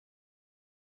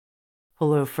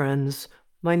Hello, friends.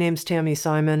 My name's Tami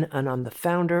Simon, and I'm the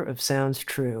founder of Sounds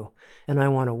True, and I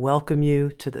want to welcome you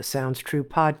to the Sounds True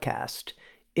podcast,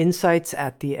 Insights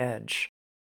at the Edge.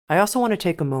 I also want to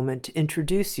take a moment to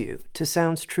introduce you to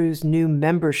Sounds True's new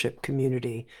membership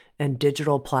community and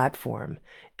digital platform.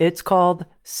 It's called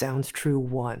Sounds True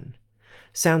One.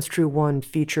 Sounds True One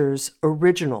features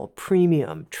original,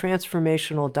 premium,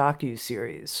 transformational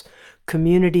docuseries,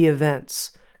 community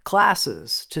events,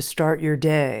 classes to start your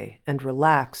day and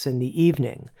relax in the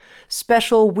evening,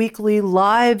 special weekly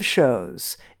live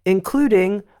shows,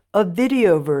 including a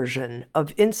video version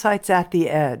of Insights at the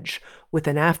Edge with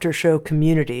an after-show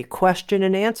community question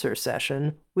and answer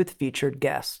session with featured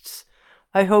guests.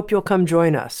 I hope you'll come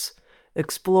join us,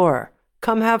 explore,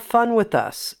 come have fun with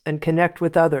us, and connect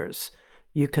with others.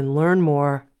 You can learn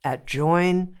more at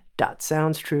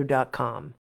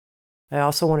join.soundstrue.com. I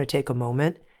also want to take a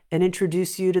moment and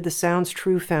introduce you to the Sounds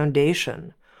True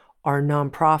Foundation, our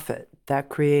nonprofit that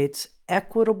creates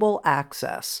equitable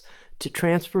access to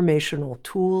transformational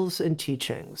tools and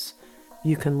teachings.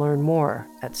 You can learn more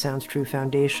at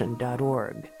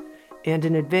soundstruefoundation.org. And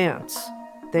in advance,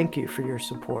 thank you for your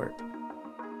support.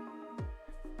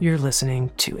 You're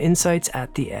listening to Insights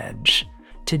at the Edge.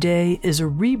 Today is a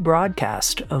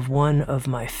rebroadcast of one of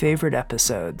my favorite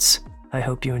episodes. I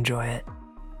hope you enjoy it.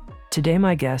 Today,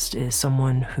 my guest is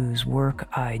someone whose work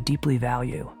I deeply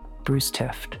value, Bruce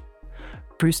Tift.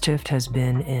 Bruce Tift has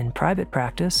been in private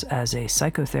practice as a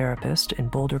psychotherapist in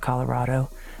Boulder, Colorado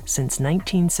since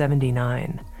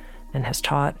 1979 and has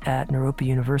taught at Naropa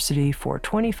University for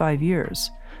 25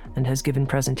 years and has given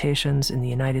presentations in the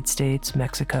United States,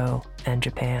 Mexico, and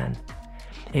Japan.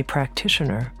 A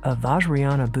practitioner of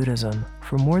Vajrayana Buddhism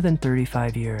for more than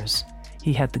 35 years,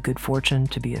 he had the good fortune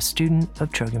to be a student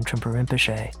of Chogyam Trungpa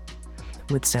Rinpoche.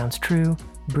 With Sounds True,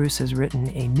 Bruce has written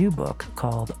a new book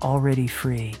called Already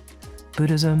Free,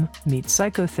 Buddhism Meets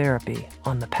Psychotherapy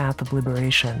on the Path of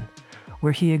Liberation,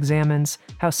 where he examines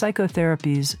how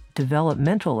psychotherapy's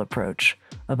developmental approach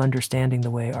of understanding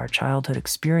the way our childhood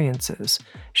experiences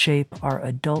shape our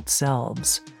adult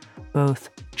selves, both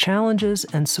challenges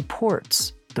and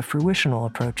supports the fruitional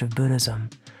approach of Buddhism,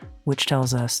 which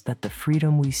tells us that the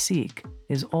freedom we seek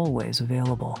is always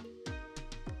available.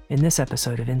 In this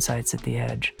episode of Insights at the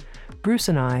Edge, Bruce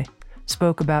and I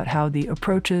spoke about how the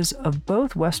approaches of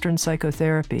both Western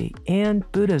psychotherapy and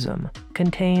Buddhism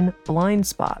contain blind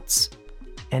spots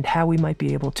and how we might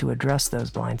be able to address those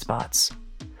blind spots.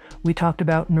 We talked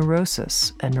about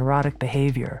neurosis and neurotic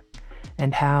behavior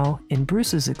and how, in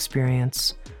Bruce's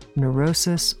experience,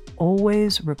 neurosis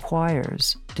always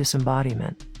requires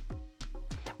disembodiment.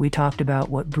 We talked about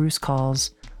what Bruce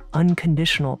calls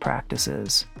unconditional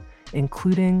practices,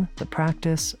 including the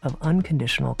practice of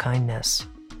unconditional kindness.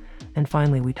 And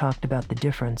finally, we talked about the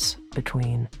difference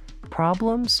between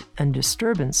problems and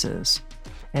disturbances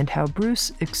and how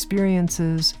Bruce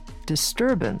experiences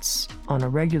disturbance on a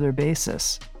regular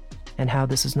basis and how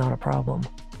this is not a problem.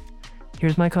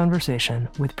 Here's my conversation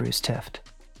with Bruce Tift.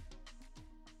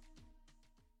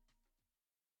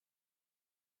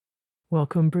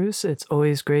 Welcome, Bruce. It's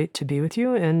always great to be with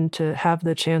you and to have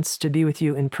the chance to be with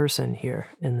you in person here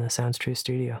in the Sounds True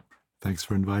studio. Thanks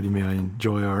for inviting me. I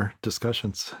enjoy our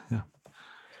discussions. Yeah.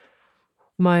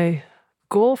 My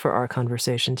goal for our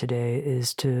conversation today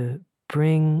is to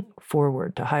bring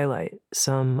forward, to highlight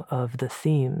some of the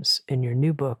themes in your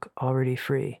new book, Already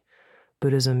Free,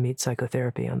 Buddhism Meets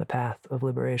Psychotherapy on the Path of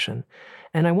Liberation.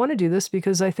 And I want to do this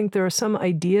because I think there are some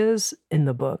ideas in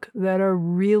the book that are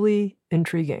really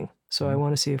intriguing. So I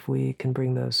want to see if we can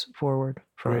bring those forward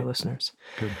for our listeners.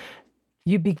 Good.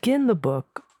 You begin the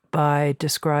book by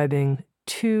describing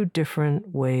two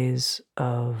different ways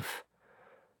of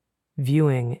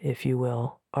viewing, if you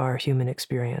will, our human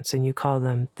experience. And you call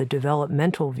them the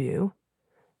developmental view,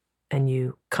 and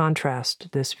you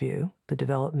contrast this view, the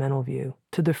developmental view,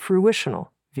 to the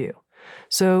fruitional view.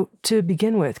 So to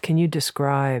begin with, can you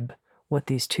describe what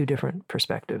these two different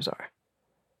perspectives are?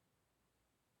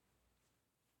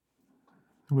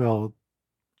 Well,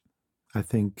 I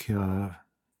think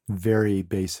very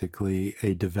basically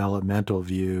a developmental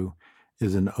view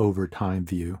is an overtime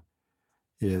view.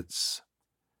 It's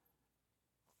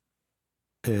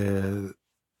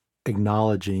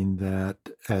acknowledging that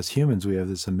as humans we have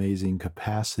this amazing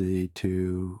capacity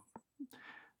to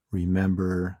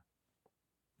remember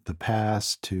the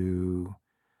past, to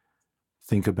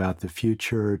think about the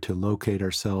future, to locate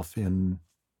ourselves in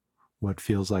what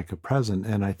feels like a present.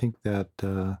 And I think that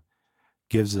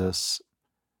gives us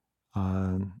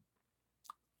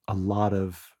a lot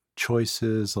of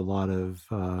choices, a lot of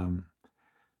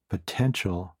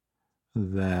potential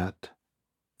that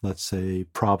let's say,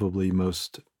 probably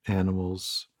most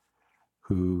animals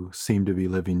who seem to be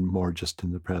living more just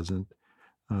in the present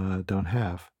don't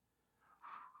have.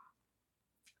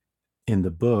 In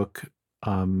the book,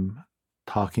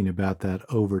 talking about that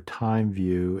over time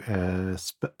view,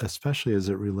 especially as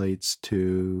it relates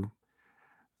to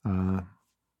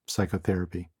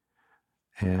psychotherapy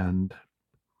and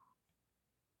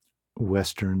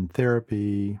Western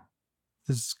therapy.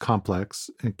 This is complex.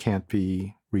 It can't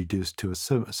be reduced to a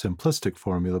simplistic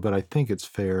formula, but I think it's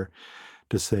fair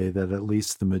to say that at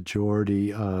least the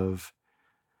majority of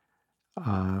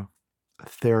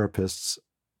therapists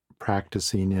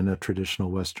practicing in a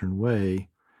traditional Western way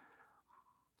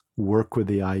work with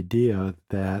the idea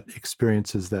that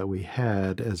experiences that we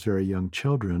had as very young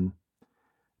children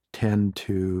tend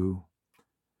to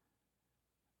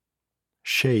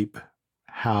shape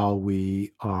how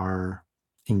we are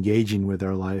engaging with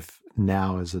our life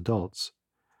now as adults.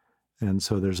 And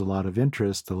so there's a lot of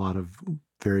interest, a lot of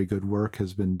very good work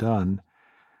has been done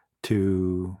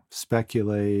to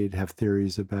speculate, have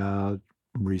theories about,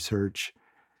 research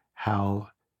how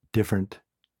different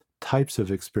types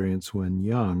of experience when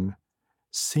young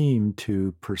seem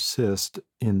to persist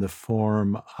in the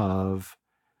form of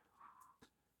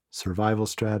survival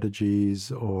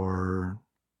strategies or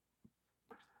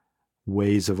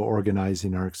ways of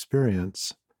organizing our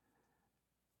experience.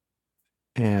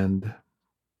 And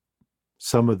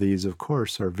some of these, of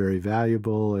course, are very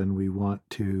valuable and we want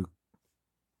to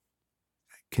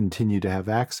continue to have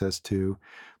access to,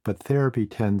 but therapy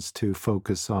tends to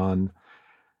focus on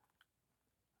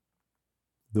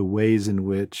the ways in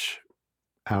which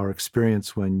our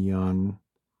experience when young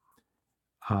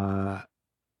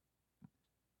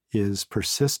is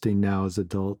persisting now as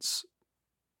adults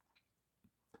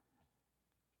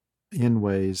in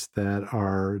ways that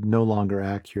are no longer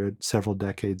accurate, several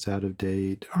decades out of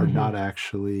date, are not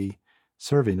actually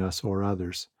serving us or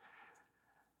others.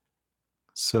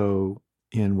 So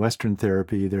in Western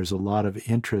therapy, there's a lot of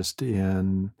interest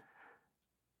in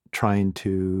trying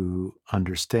to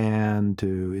understand,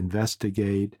 to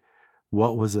investigate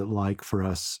what was it like for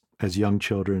us as young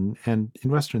children. And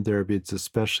in Western therapy, it's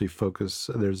especially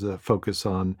there's a focus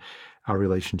on our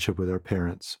relationship with our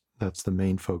parents. That's the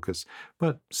main focus.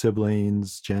 But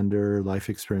siblings, gender, life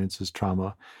experiences,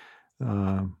 trauma,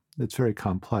 it's very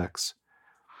complex.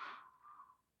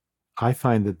 I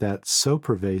find that that's so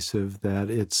pervasive that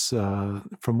it's,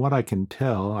 from what I can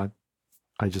tell,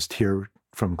 I just hear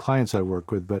from clients I work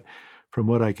with, but from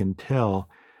what I can tell,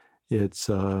 it's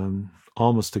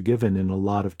almost a given in a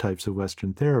lot of types of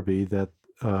Western therapy that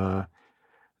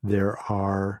there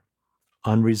are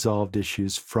unresolved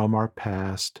issues from our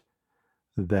past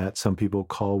that some people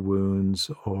call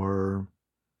wounds or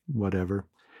whatever,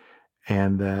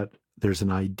 and that there's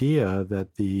an idea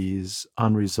that these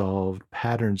unresolved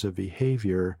patterns of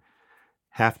behavior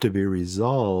have to be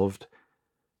resolved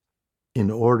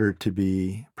in order to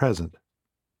be present.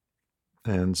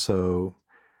 And so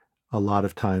a lot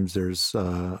of times there's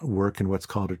work in what's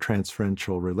called a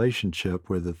transferential relationship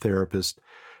where the therapist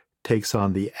takes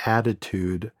on the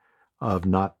attitude of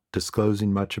not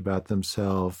disclosing much about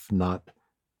themselves, not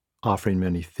offering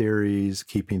many theories,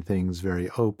 keeping things very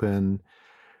open,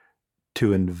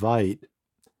 to invite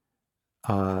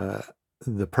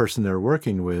the person they're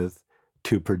working with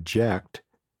to project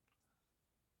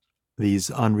these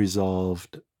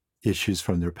unresolved issues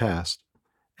from their past,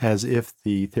 as if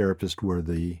the therapist were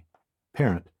the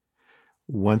parent.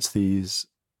 Once these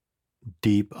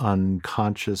deep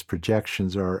unconscious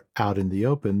projections are out in the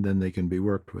open, then they can be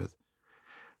worked with.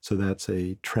 So that's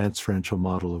a transferential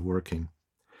model of working.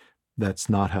 That's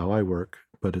not how I work,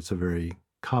 but it's a very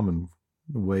common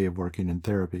way of working in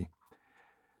therapy.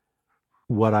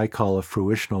 What I call a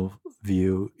fruitional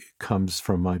view comes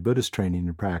from my Buddhist training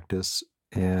and practice,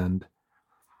 and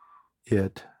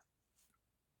it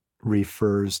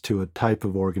refers to a type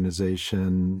of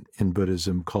organization in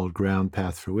Buddhism called ground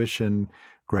path fruition.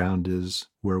 Ground is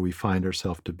where we find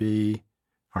ourselves to be,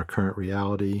 our current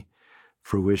reality.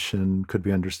 Fruition could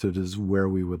be understood as where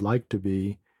we would like to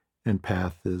be, and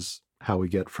path is how we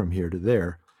get from here to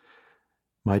there.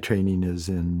 My training is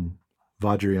in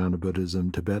Vajrayana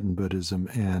Buddhism, Tibetan Buddhism,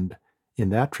 and in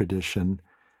that tradition,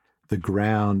 the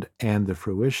ground and the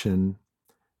fruition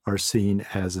are seen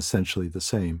as essentially the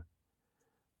same,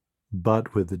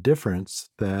 but with the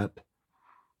difference that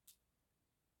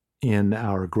in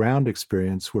our ground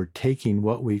experience, we're taking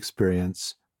what we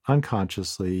experience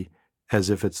unconsciously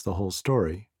as if it's the whole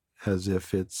story, as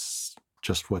if it's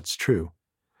just what's true.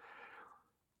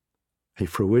 A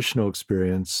fruitional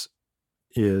experience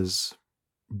is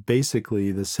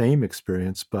basically the same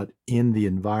experience, but in the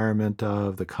environment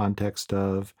of, the context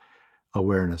of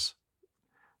awareness,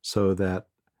 so that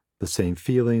the same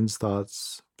feelings,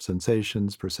 thoughts,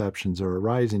 sensations, perceptions are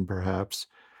arising perhaps,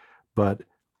 but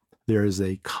there is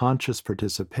a conscious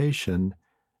participation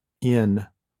in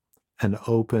an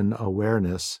open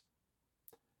awareness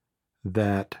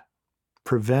that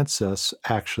prevents us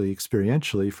actually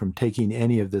experientially from taking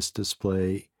any of this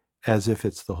display as if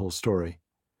it's the whole story,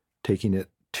 taking it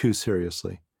too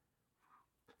seriously.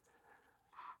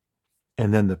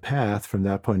 And then the path from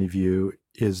that point of view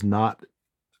is not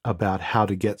about how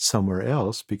to get somewhere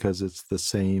else because it's the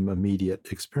same immediate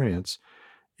experience.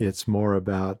 It's more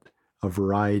about a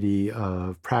variety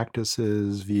of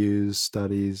practices, views,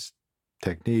 studies,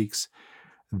 techniques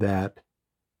that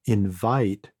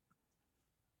invite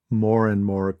more and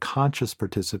more conscious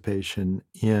participation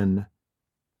in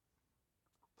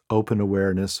open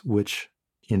awareness, which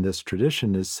in this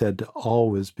tradition is said to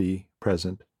always be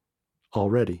present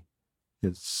already.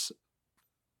 The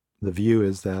view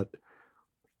is that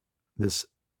this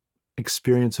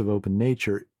experience of open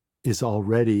nature is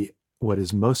already what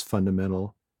is most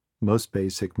fundamental, most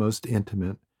basic, most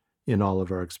intimate in all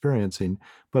of our experiencing,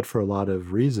 but for a lot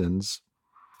of reasons,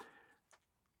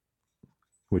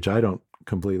 which I don't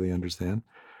completely understand,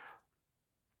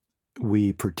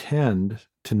 we pretend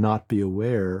to not be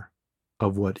aware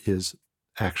of what is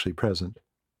actually present.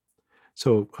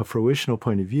 So a fruitional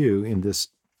point of view in this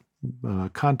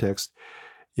context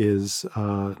is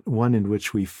one in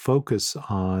which we focus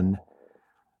on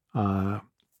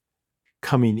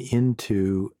coming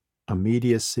into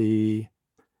immediacy,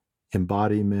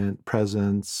 embodiment,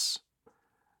 presence,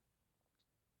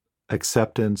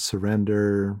 acceptance,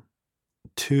 surrender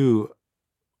to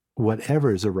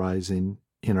whatever is arising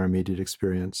in our immediate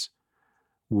experience,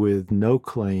 with no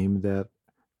claim that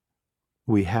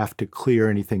we have to clear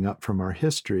anything up from our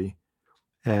history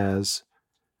as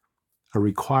a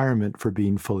requirement for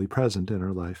being fully present in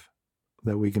our life,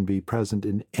 that we can be present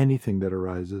in anything that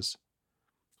arises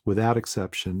without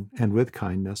exception and with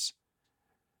kindness.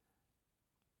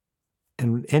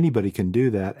 And anybody can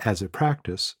do that as a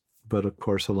practice, but of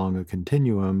course, along a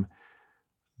continuum,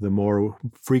 the more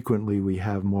frequently we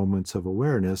have moments of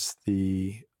awareness,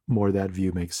 the more that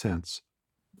view makes sense.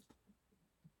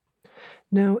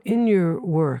 Now, in your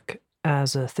work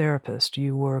as a therapist,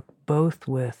 you work both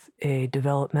with a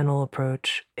developmental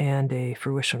approach and a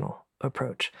fruitional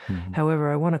approach. Mm-hmm.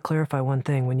 However, I want to clarify one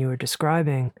thing. When you were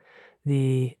describing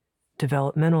the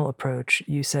developmental approach,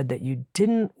 you said that you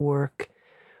didn't work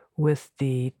with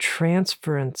the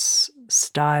transference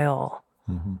style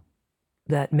Mm-hmm.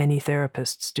 that many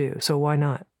therapists do. So why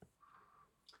not?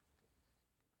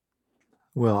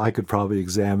 Well, I could probably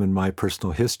examine my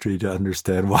personal history to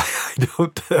understand why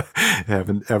I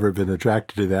haven't ever been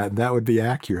attracted to that, and that would be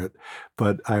accurate.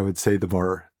 But I would say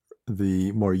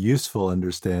the more useful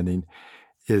understanding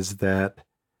is that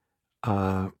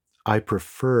I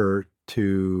prefer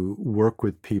to work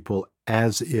with people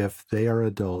as if they are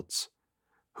adults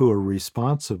who are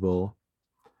responsible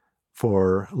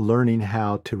for learning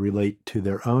how to relate to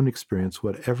their own experience,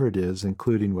 whatever it is,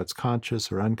 including what's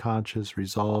conscious or unconscious,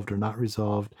 resolved or not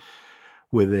resolved,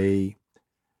 with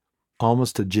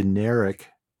almost a generic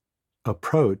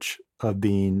approach of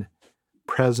being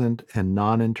present and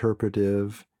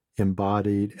non-interpretive,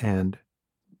 embodied, and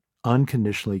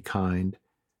unconditionally kind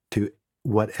to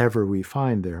whatever we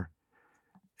find there.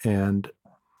 And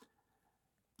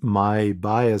my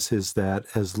bias is that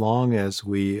as long as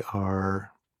we are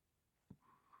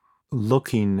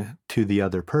looking to the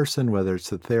other person, whether it's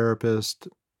the therapist,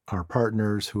 our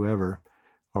partners, whoever,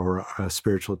 or a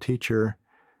spiritual teacher,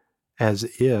 as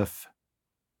if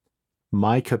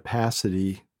my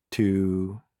capacity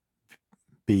to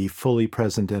be fully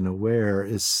present and aware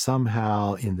is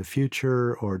somehow in the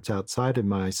future or it's outside of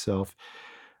myself,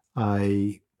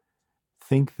 I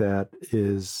think that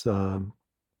is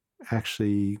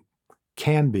actually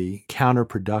can be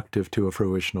counterproductive to a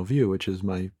fruitional view, which is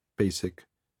my basic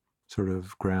sort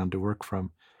of ground to work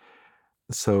from.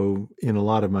 So in a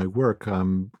lot of my work,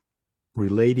 I'm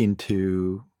relating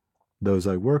to those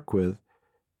I work with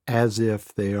as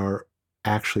if they are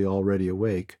actually already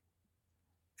awake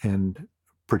and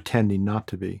pretending not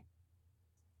to be.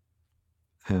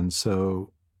 And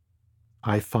so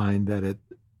I find that it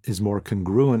is more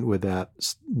congruent with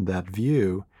that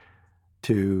view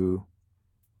to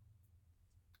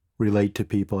relate to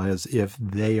people as if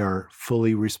they are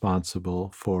fully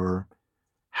responsible for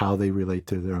how they relate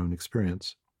to their own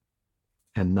experience,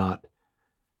 and not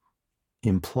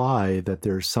imply that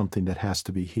there's something that has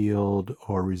to be healed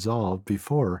or resolved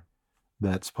before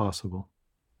that's possible.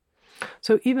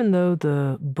 So even though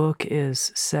the book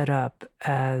is set up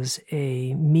as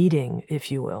a meeting,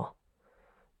 if you will,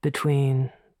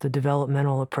 between the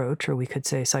developmental approach, or we could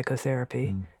say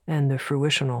psychotherapy, and the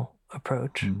fruitional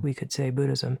approach, we could say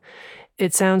Buddhism,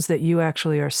 it sounds that you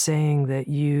actually are saying that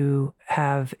you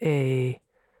have a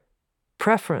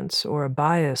preference or a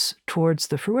bias towards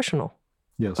the fruitional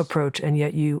Yes. approach, and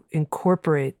yet you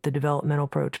incorporate the developmental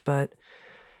approach. But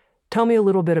tell me a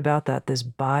little bit about that, this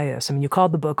bias. I mean, you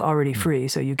called the book Already Free,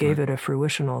 so you gave it a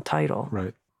fruitional title.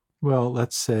 Right. Well,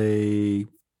 let's say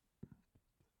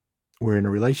we're in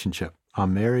a relationship.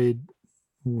 I'm married.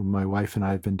 My wife and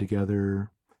I have been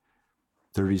together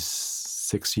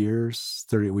 36 years.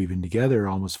 We've been together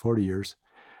almost 40 years.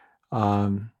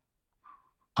 I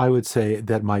would say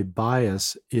that my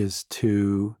bias is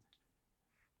to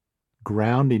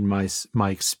grounding my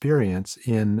experience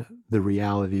in the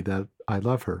reality that I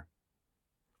love her.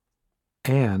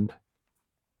 And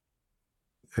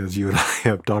as you and I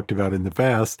have talked about in the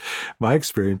past, my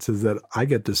experience is that I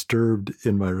get disturbed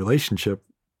in my relationship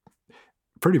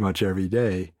pretty much every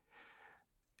day.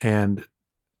 And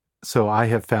so I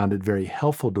have found it very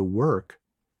helpful to work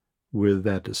with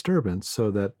that disturbance so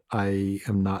that I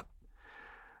am not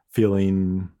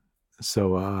feeling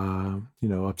so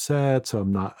upset,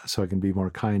 so I can be more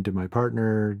kind to my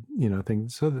partner,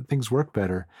 things, so that things work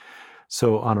better.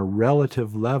 So on a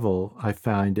relative level, I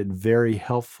find it very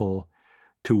helpful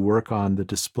to work on the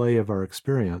display of our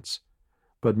experience.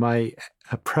 But my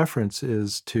preference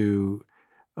is to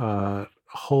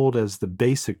hold as the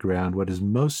basic ground what is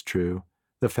most true,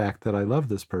 the fact that I love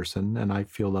this person and I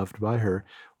feel loved by her,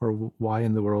 or why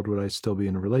in the world would I still be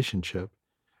in a relationship?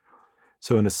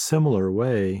 So in a similar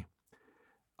way,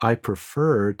 I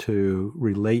prefer to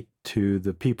relate to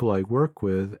the people I work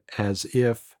with as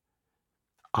if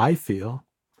I feel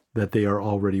that they are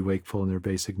already wakeful in their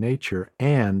basic nature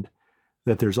and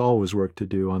that there's always work to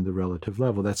do on the relative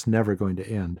level. That's never going to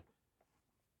end.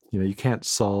 You can't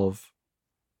solve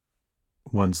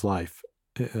one's life.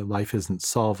 Life isn't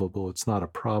solvable. It's not a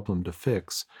problem to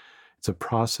fix. It's a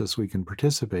process we can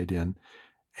participate in.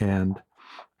 And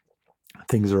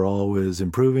things are always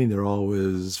improving. They're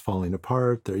always falling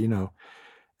apart.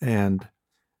 And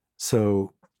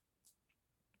so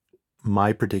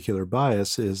my particular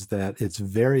bias is that it's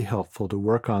very helpful to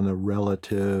work on the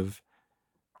relative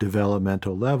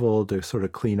developmental level to sort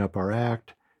of clean up our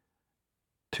act,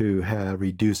 to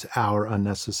reduce our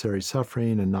unnecessary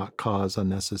suffering and not cause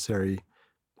unnecessary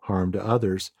harm to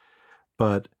others.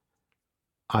 But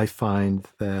I find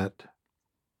that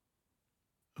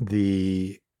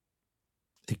the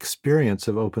experience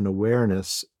of open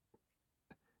awareness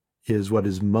is what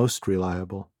is most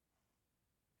reliable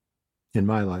in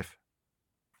my life.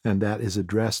 And that is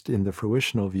addressed in the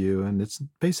fruitional view, and it's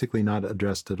basically not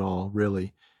addressed at all,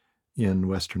 really, in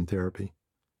Western therapy.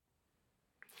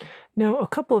 Now, a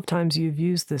couple of times you've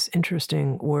used this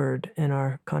interesting word in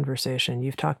our conversation.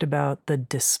 You've talked about the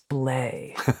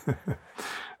display,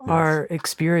 our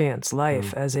experience,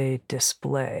 life as a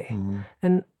display.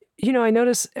 And, I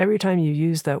notice every time you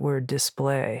use that word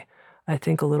display, I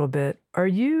think a little bit, are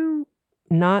you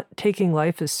not taking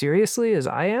life as seriously as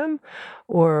I am?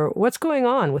 Or what's going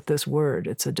on with this word?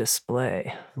 It's a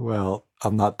display. Well,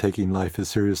 I'm not taking life as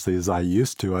seriously as I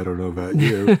used to. I don't know about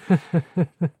you.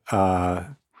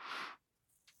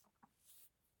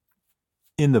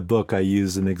 In the book, I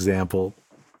use an example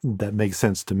that makes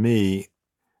sense to me.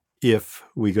 If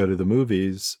we go to the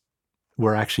movies,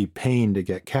 we're actually paying to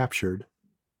get captured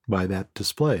by that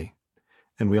display.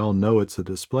 And we all know it's a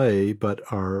display, but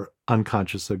our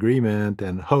unconscious agreement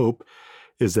and hope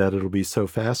is that it'll be so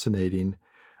fascinating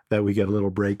that we get a little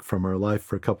break from our life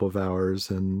for a couple of hours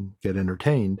and get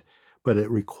entertained. But it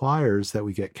requires that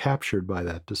we get captured by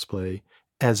that display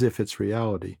as if it's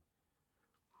reality.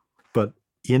 But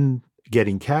in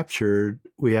getting captured,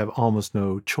 we have almost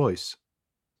no choice.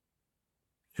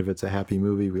 If it's a happy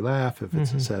movie, we laugh. If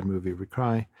it's a sad movie, we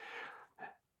cry.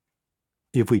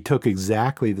 If we took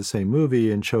exactly the same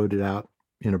movie and showed it out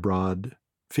in a broad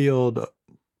field,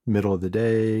 middle of the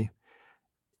day,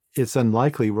 it's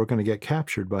unlikely we're going to get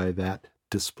captured by that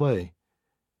display.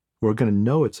 We're going to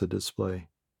know it's a display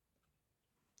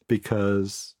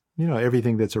because,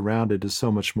 everything that's around it is so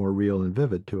much more real and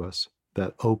vivid to us.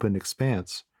 That open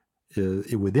expanse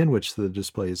within which the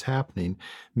display is happening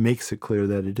makes it clear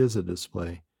that it is a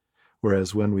display.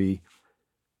 Whereas when we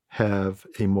have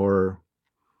a more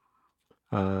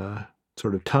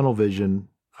sort of tunnel vision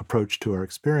approach to our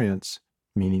experience,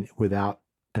 meaning without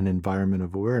an environment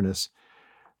of awareness,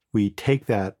 we take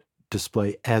that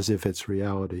display as if it's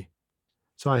reality.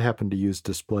 So I happen to use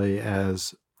display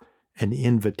as an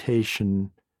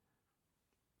invitation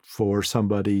for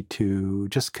somebody to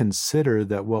just consider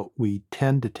that what we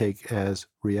tend to take as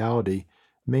reality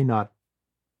may not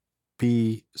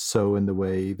be so in the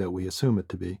way that we assume it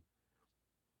to be.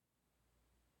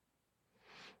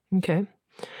 Okay.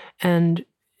 And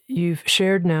you've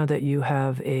shared now that you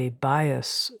have a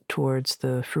bias towards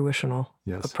the fruitional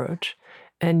approach,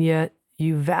 and yet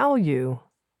you value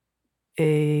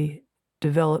a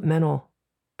developmental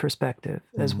perspective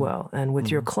as well. And with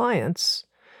your clients,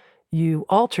 you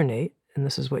alternate, and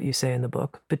this is what you say in the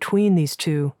book, between these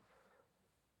two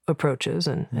approaches.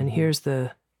 And here's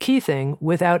the key thing: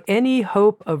 without any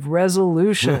hope of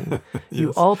resolution,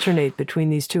 you alternate between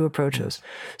these two approaches.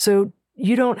 So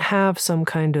you don't have some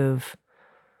kind of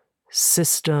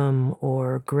system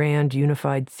or grand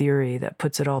unified theory that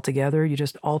puts it all together. You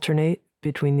just alternate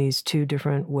between these two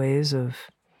different ways of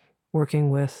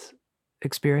working with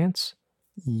experience?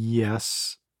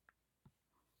 Yes.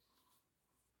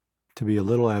 To be a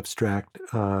little abstract,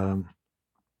 the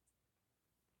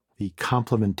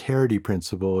complementarity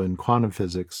principle in quantum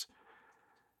physics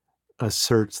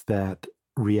asserts that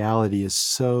reality is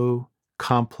so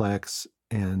complex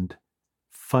and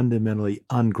fundamentally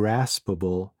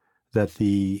ungraspable that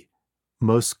the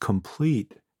most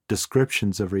complete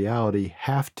descriptions of reality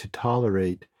have to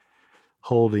tolerate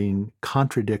holding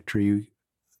contradictory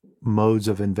modes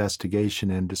of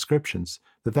investigation and descriptions,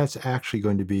 that's actually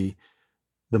going to be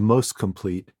the most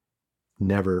complete,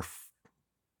 never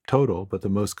total, but the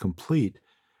most complete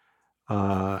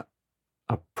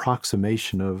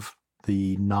approximation of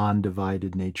the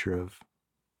non-divided nature of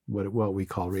what we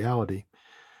call reality.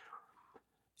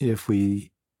 If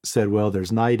we said, well,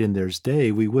 there's night and there's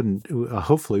day, we wouldn't,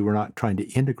 hopefully we're not trying to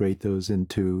integrate those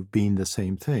into being the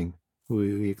same thing.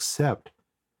 We accept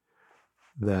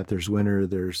that there's winter,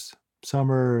 there's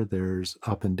summer, there's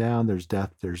up and down, there's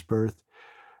death, there's birth.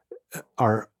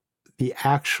 The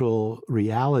actual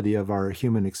reality of our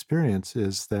human experience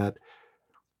is that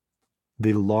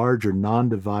the larger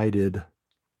non-divided,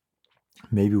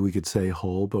 maybe we could say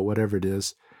whole, but whatever it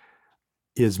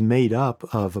is made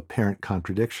up of apparent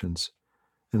contradictions.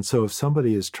 And so if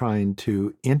somebody is trying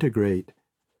to integrate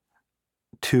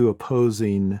two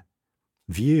opposing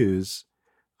views,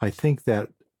 I think that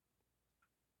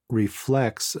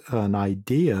reflects an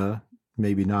idea,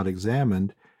 maybe not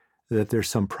examined, that there's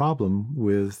some problem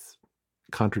with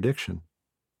contradiction.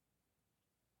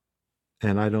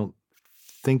 And I don't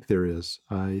think there is.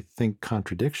 I think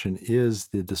contradiction is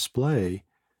the display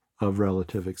of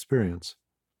relative experience.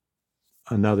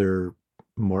 Another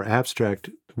more abstract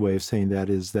way of saying that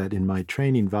is that in my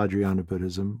training, Vajrayana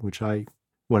Buddhism,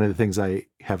 one of the things I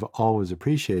have always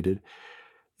appreciated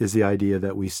is the idea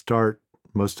that we start,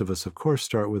 most of us, of course,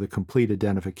 start with a complete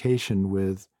identification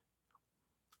with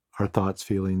our thoughts,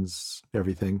 feelings,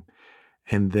 everything.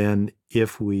 And then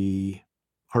if we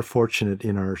are fortunate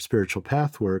in our spiritual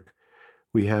path work,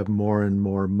 we have more and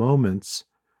more moments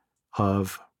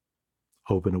of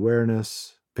open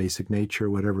awareness, basic nature,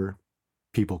 whatever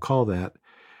people call that.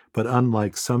 But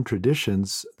unlike some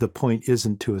traditions, the point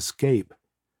isn't to escape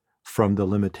from the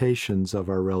limitations of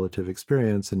our relative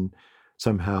experience and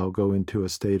somehow go into a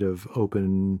state of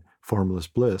open, formless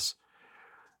bliss.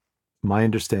 My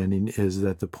understanding is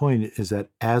that the point is that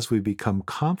as we become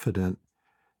confident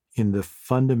in the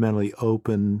fundamentally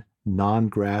open,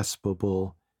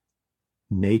 non-graspable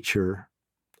nature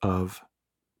of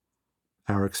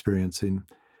our experiencing,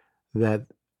 that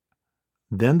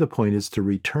then the point is to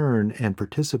return and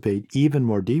participate even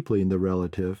more deeply in the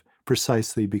relative,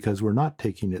 precisely because we're not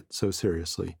taking it so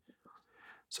seriously.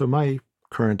 So my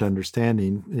current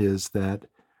understanding is that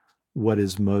what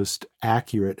is most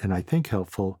accurate and I think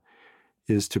helpful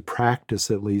is to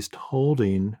practice at least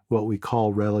holding what we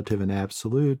call relative and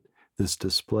absolute, this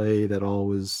display that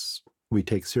always we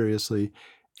take seriously,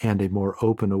 and a more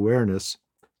open awareness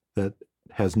that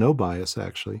has no bias,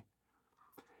 actually,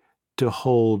 to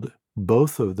hold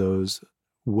both of those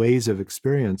ways of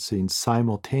experiencing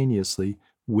simultaneously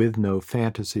with no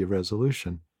fantasy of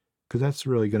resolution, because that's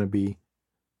really going to be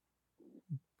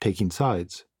taking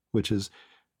sides, which is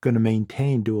going to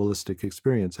maintain dualistic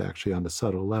experience, actually, on a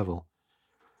subtle level.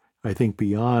 I think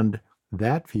beyond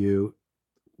that view,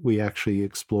 we actually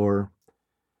explore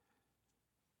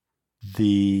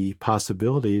the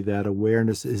possibility that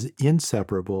awareness is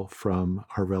inseparable from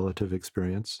our relative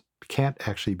experience, can't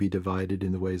actually be divided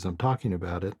in the ways I'm talking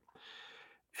about it,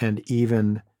 and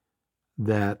even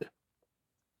that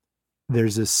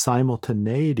there's this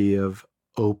simultaneity of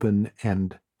open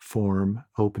and form,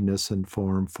 openness and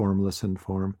form, formless and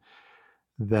form,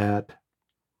 that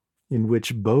in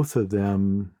which both of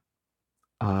them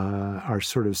are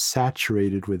sort of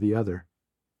saturated with the other.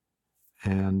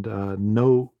 And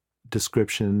no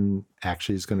description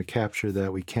actually is going to capture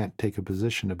that. We can't take a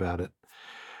position about it.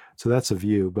 So that's a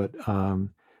view. But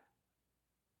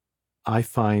I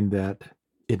find that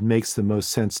it makes the most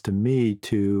sense to me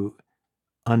to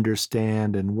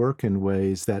understand and work in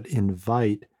ways that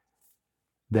invite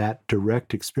that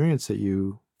direct experience that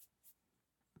you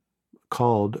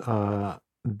called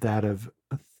that of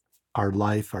our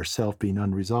life, our self being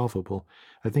unresolvable.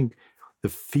 I think the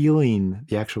feeling,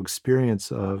 the actual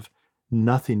experience of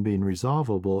nothing being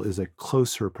resolvable is a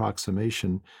closer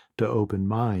approximation to open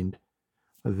mind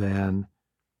than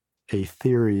a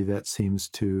theory that seems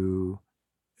to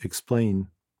explain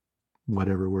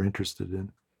whatever we're interested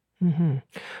in. Mm-hmm.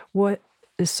 What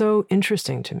is so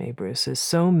interesting to me, Bruce, is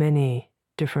so many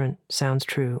different Sounds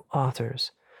True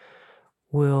authors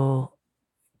will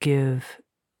give,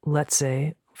 let's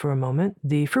say, for a moment,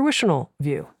 the fruitional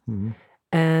view. Mm-hmm.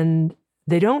 And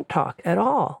they don't talk at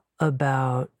all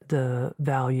about the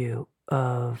value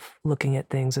of looking at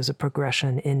things as a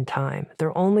progression in time.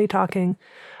 They're only talking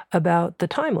about the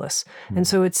timeless. Mm-hmm. And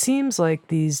so it seems like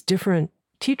these different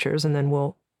teachers, and then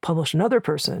we'll publish another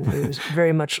person who's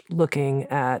very much looking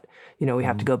at, we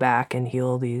have to go back and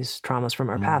heal these traumas from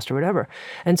our past or whatever.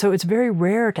 And so it's very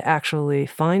rare to actually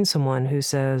find someone who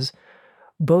says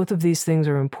both of these things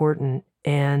are important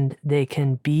and they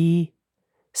can be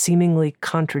seemingly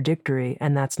contradictory,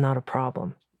 and that's not a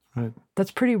problem. Right.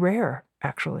 That's pretty rare,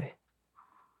 actually.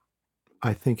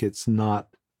 I think it's not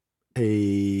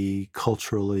a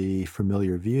culturally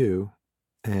familiar view,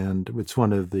 and it's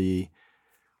one of the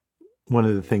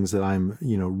things that I'm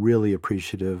really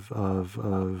appreciative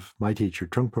of my teacher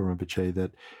Trungpa Rinpoche,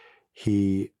 that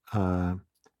he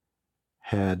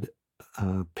had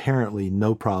apparently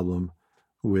no problem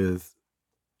with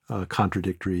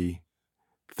contradictory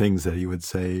things that he would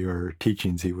say or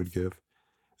teachings he would give.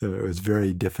 It was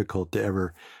very difficult to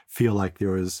ever feel like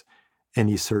there was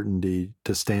any certainty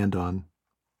to stand on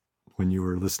when you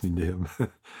were listening to him.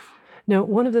 Now,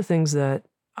 one of the things that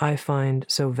I find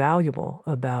so valuable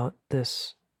about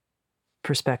this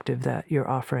perspective that you're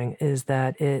offering is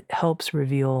that it helps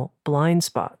reveal blind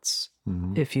spots,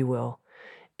 if you will,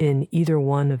 in either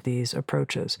one of these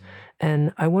approaches.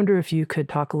 And I wonder if you could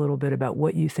talk a little bit about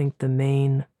what you think the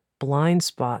main blind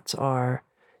spots are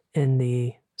in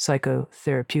the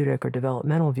psychotherapeutic or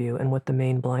developmental view, and what the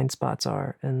main blind spots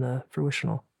are in the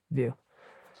fruitional view.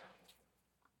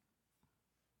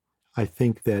 I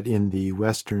think that in the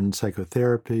Western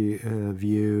psychotherapy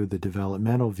view, the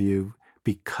developmental view,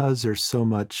 because there's so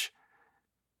much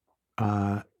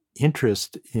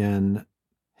interest in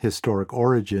historic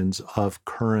origins of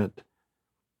current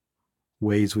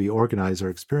ways we organize our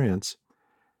experience,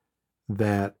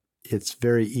 that it's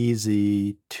very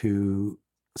easy to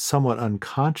somewhat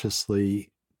unconsciously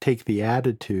take the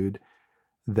attitude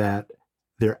that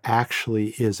there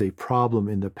actually is a problem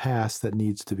in the past that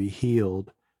needs to be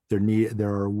healed. There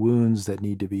are wounds that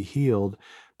need to be healed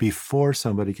before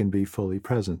somebody can be fully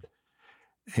present.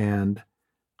 And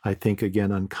I think,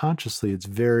 again, unconsciously, it's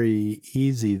very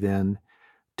easy then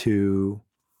to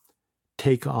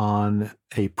take on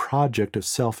a project of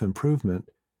self-improvement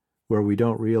where we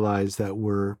don't realize that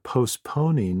we're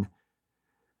postponing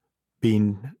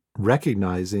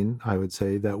recognizing, I would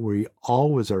say, that we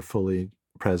always are fully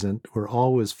present. We're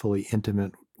always fully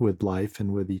intimate with life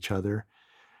and with each other.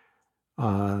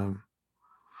 We're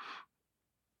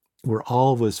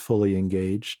always fully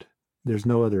engaged. There's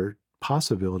no other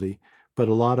possibility. But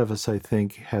a lot of us, I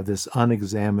think, have this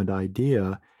unexamined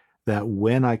idea that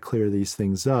when I clear these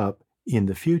things up in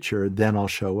the future, then I'll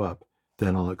show up.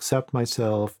 Then I'll accept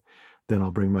myself. Then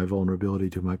I'll bring my vulnerability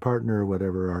to my partner,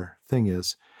 whatever our thing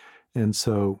is. And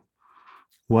so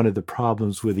one of the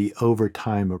problems with the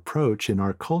overtime approach in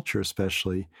our culture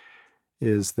especially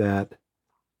is that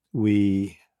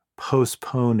we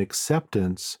postpone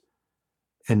acceptance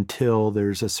until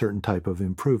there's a certain type of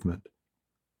improvement.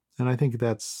 And I think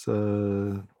that's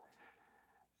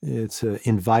it's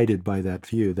invited by that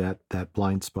view, that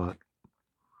blind spot.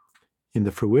 In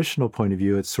the fruitional point of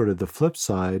view, it's sort of the flip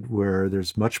side, where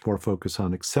there's much more focus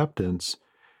on acceptance,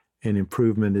 and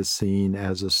improvement is seen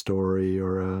as a story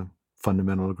or a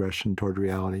fundamental aggression toward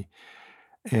reality.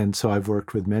 And so I've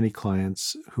worked with many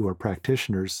clients who are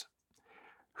practitioners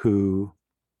who,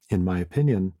 in my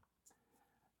opinion,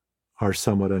 are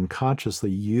somewhat unconsciously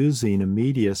using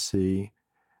immediacy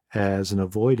as an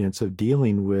avoidance of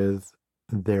dealing with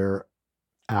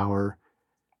our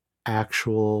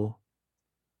actual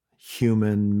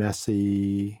human,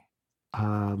 messy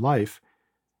life.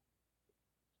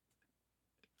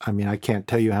 I mean, I can't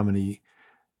tell you how many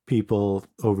people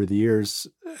over the years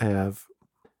have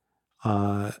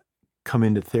come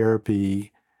into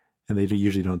therapy, and they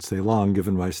usually don't stay long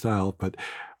given my style, but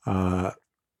uh,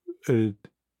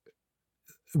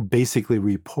 basically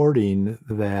reporting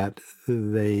that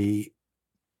they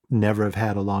never have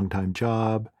had a long-time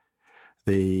job.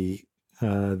 They're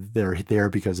there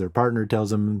because their partner tells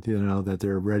them, that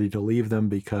they're ready to leave them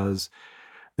because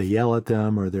they yell at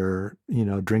them, or they're,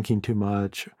 drinking too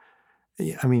much.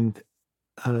 I mean,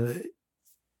 uh,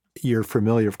 you're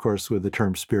familiar, of course, with the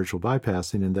term spiritual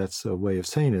bypassing, and that's a way of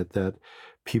saying it, that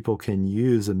people can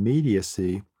use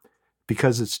immediacy,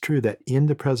 because it's true that in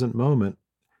the present moment,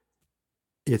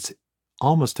 it's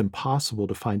almost impossible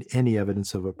to find any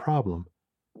evidence of a problem.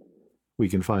 We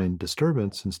can find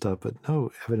disturbance and stuff, but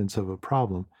no evidence of a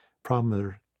problem.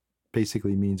 Problem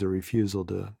basically means a refusal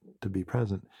to be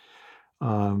present.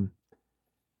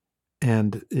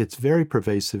 And it's very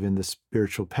pervasive in the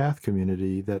spiritual path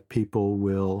community that people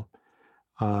will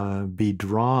be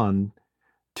drawn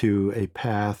to a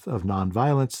path of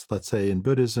nonviolence, let's say in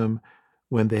Buddhism,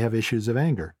 when they have issues of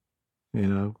anger.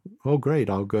 Oh, great,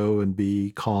 I'll go and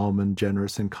be calm and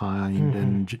generous and kind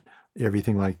and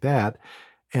everything like that.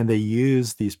 And they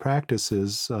use these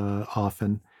practices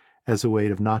often as a way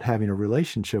of not having a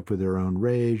relationship with their own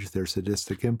rage, their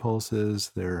sadistic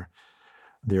impulses, their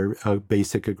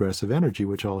basic aggressive energy,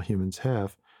 which all humans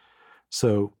have.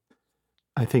 So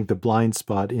I think the blind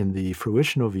spot in the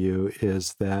fruitional view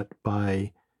is that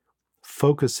by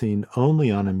focusing only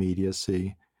on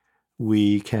immediacy,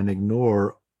 we can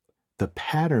ignore the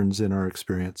patterns in our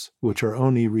experience, which are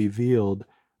only revealed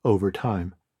over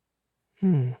time.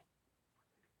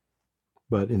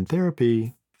 But in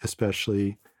therapy,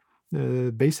 especially,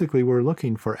 basically we're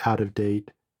looking for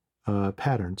out-of-date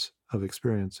patterns of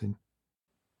experiencing.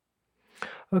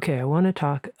 Okay, I want to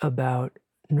talk about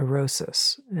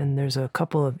neurosis. And there's a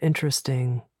couple of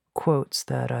interesting quotes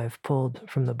that I've pulled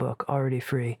from the book, already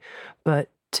free. But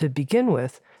to begin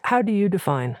with, how do you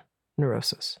define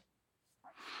neurosis?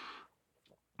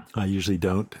 I usually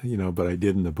don't, but I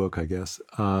did in the book, I guess.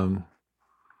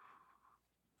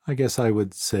 I guess I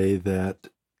would say that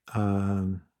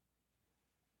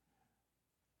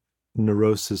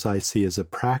neurosis I see as a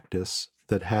practice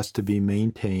that has to be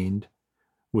maintained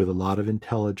with a lot of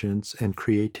intelligence and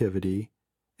creativity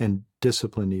and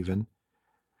discipline even,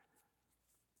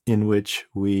 in which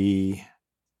we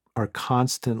are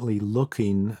constantly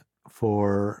looking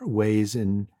for ways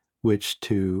in which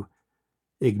to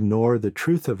ignore the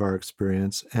truth of our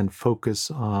experience and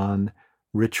focus on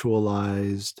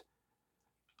ritualized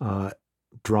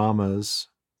dramas,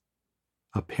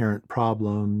 apparent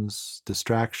problems,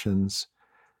 distractions,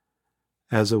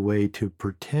 as a way to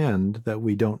pretend that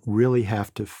we don't really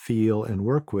have to feel and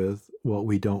work with what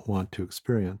we don't want to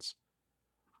experience.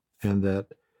 And that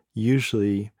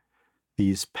usually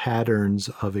these patterns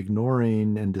of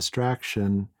ignoring and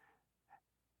distraction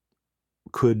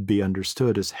could be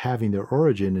understood as having their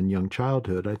origin in young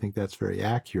childhood. I think that's very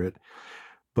accurate.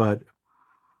 But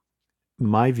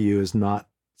my view is not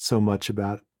so much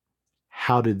about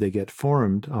how did they get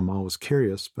formed. I'm always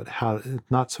curious, but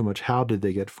not so much how did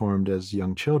they get formed as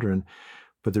young children,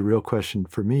 but the real question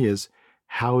for me is,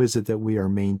 how is it that we are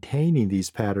maintaining these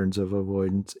patterns of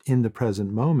avoidance in the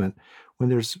present moment when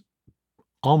there's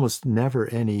almost never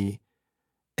any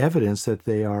evidence that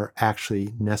they are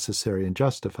actually necessary and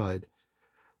justified?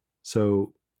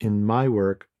 So in my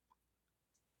work,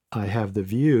 I have the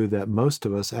view that most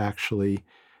of us actually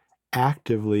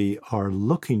actively are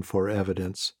looking for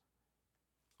evidence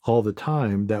all the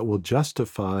time that will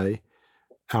justify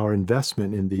our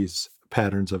investment in these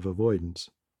patterns of avoidance.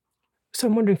 So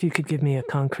I'm wondering if you could give me a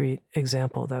concrete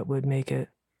example that would make it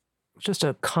just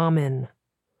a common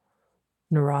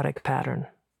neurotic pattern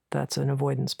that's an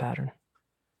avoidance pattern.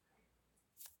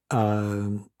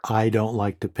 I don't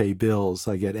like to pay bills.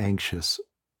 I get anxious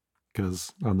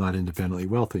because I'm not independently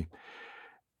wealthy.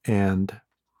 And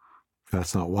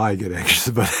that's not why I get anxious,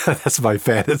 but that's my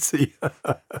fantasy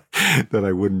that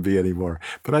I wouldn't be anymore.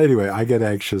 But anyway, I get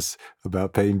anxious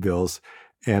about paying bills,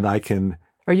 and I can...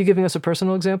 Are you giving us a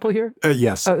personal example here?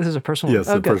 Yes. Oh, this is a personal. Yes,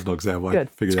 a personal example. Good.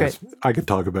 I figured I could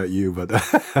talk about you, but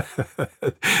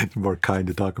it's more kind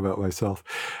to talk about myself.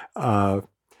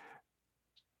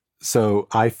 So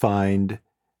I find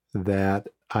that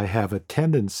I have a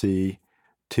tendency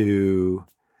to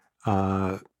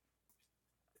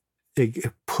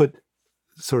put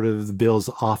sort of the bills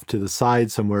off to the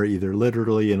side somewhere, either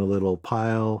literally in a little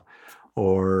pile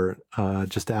or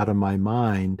just out of my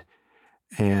mind.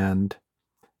 And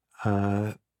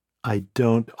I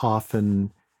don't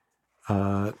often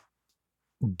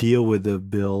deal with the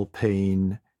bill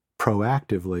paying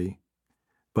proactively,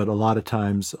 but a lot of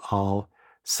times I'll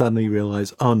suddenly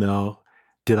realize, oh no,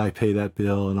 did I pay that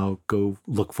bill? And I'll go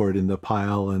look for it in the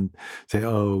pile and say,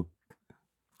 oh,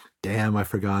 damn, I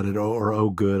forgot it. Or oh,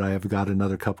 good, I have got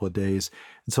another couple of days.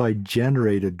 And so I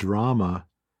generate a drama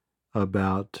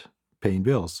about paying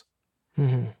bills.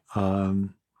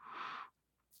 Um,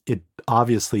 it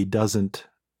obviously doesn't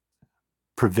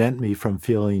prevent me from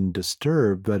feeling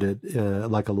disturbed, but it,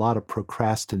 like a lot of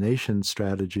procrastination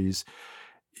strategies,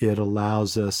 it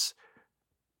allows us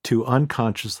to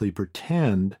unconsciously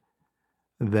pretend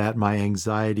that my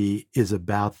anxiety is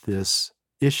about this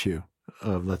issue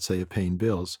of, let's say, paying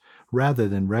bills, rather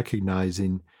than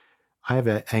recognizing I have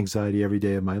anxiety every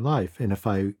day of my life. And if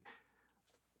I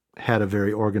had a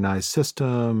very organized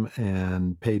system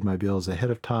and paid my bills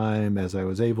ahead of time as I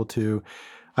was able to,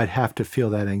 I'd have to feel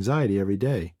that anxiety every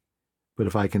day. But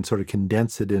if I can sort of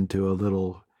condense it into a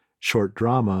little short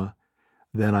drama,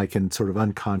 then I can sort of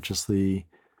unconsciously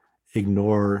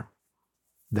ignore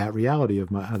that reality of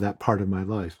that part of my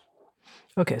life.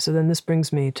 Okay, so then this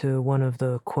brings me to one of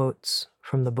the quotes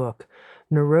from the book.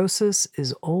 Neurosis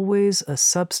is always a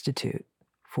substitute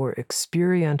for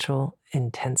experiential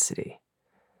intensity.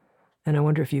 And I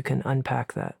wonder if you can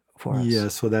unpack that for us. Yeah,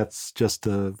 so that's just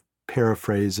a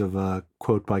paraphrase of a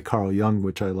quote by Carl Jung,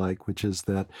 which I like, which is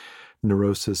that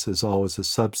neurosis is always a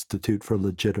substitute for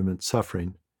legitimate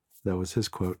suffering. That was his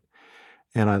quote.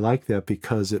 And I like that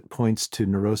because it points to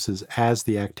neurosis as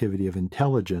the activity of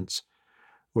intelligence,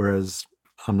 whereas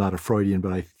I'm not a Freudian,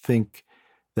 but I think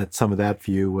that some of that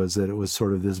view was that it was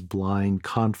sort of this blind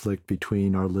conflict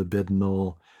between our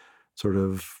libidinal sort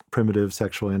of primitive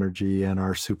sexual energy and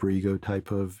our superego type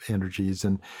of energies.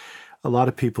 And a lot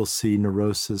of people see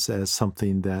neurosis as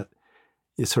something that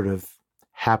is sort of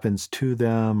happens to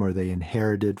them or they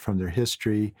inherited from their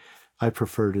history. I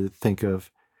prefer to think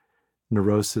of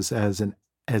neurosis as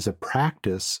a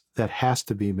practice that has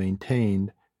to be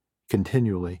maintained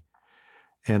continually.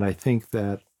 And I think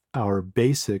that our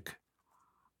basic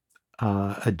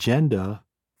agenda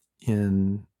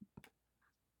in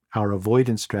our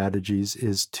avoidance strategies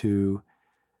is to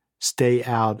stay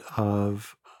out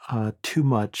of too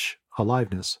much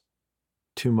aliveness,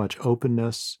 too much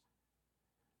openness,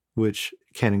 which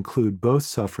can include both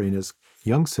suffering, as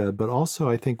Jung said, but also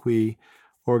I think we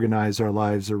organize our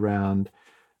lives around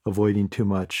avoiding too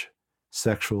much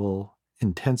sexual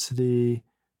intensity,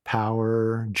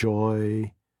 power,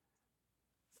 joy,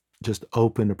 just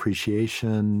open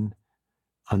appreciation,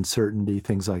 uncertainty,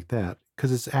 things like that.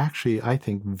 Because it's actually, I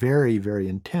think, very, very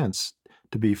intense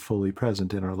to be fully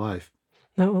present in our life.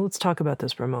 Now, well, let's talk about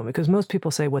this for a moment, because most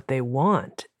people say what they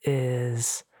want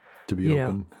is, To be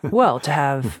open. Well, to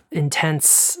have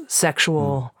intense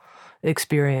sexual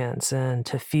experience and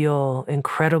to feel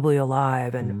incredibly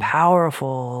alive and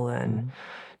powerful and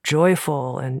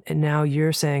joyful. And now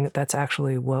you're saying that that's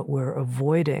actually what we're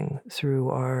avoiding through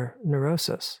our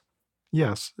neurosis.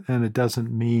 Yes, and it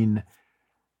doesn't mean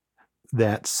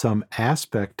that some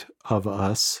aspect of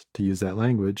us, to use that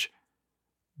language,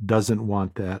 doesn't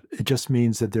want that. It just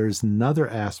means that there's another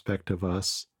aspect of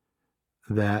us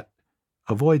that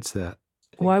avoids that.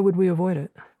 Why would we avoid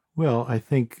it? Well, I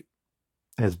think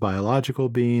as biological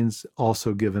beings,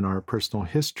 also given our personal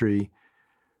history,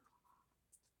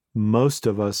 most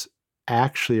of us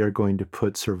actually are going to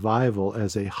put survival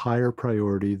as a higher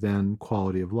priority than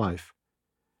quality of life.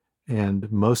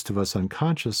 And most of us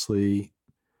unconsciously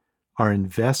are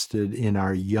invested in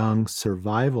our young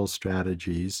survival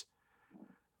strategies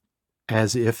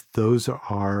as if those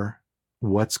are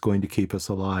what's going to keep us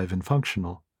alive and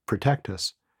functional, protect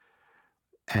us.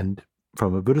 And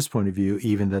from a Buddhist point of view,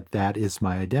 even that is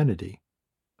my identity.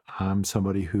 I'm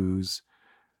somebody who's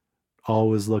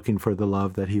always looking for the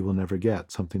love that he will never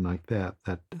get, something like that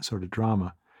sort of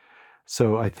drama.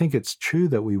 So I think it's true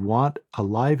that we want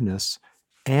aliveness,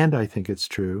 and I think it's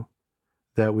true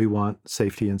that we want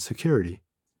safety and security.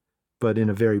 But in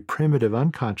a very primitive,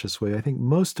 unconscious way, I think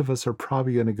most of us are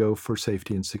probably going to go for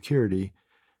safety and security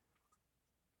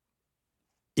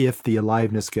if the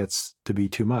aliveness gets to be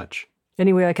too much.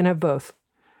 Anyway, I can have both.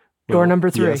 Well, Door number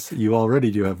 3. Yes, you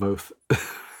already do have both.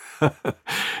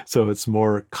 So it's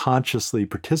more consciously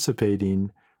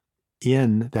participating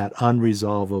in that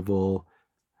unresolvable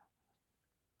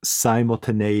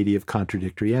simultaneity of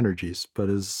contradictory energies. But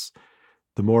as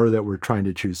the more that we're trying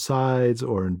to choose sides,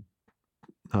 or in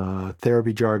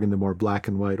therapy jargon, the more black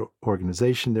and white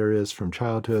organization there is from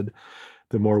childhood,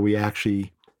 the more we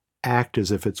actually act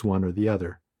as if it's one or the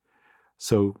other.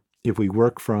 So if we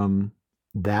work from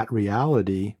that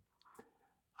reality,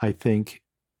 I think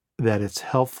that it's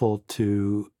helpful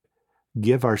to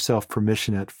give ourselves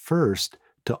permission at first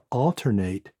to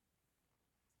alternate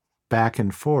back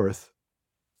and forth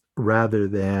rather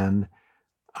than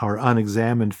our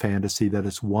unexamined fantasy that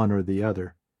it's one or the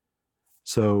other.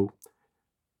 So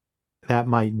that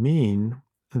might mean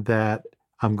that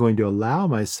I'm going to allow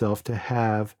myself to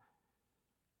have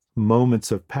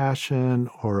moments of passion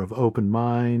or of open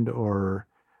mind or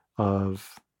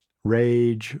of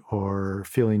rage or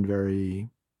feeling very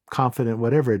confident,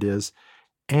 whatever it is,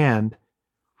 and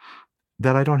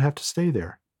that I don't have to stay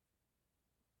there.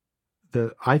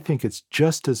 That I think it's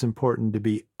just as important to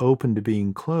be open to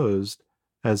being closed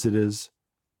as it is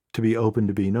to be open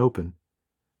to being open.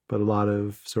 But a lot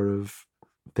of sort of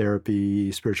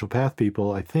therapy, spiritual path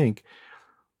people, I think,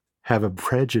 have a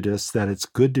prejudice that it's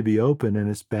good to be open and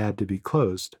it's bad to be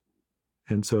closed.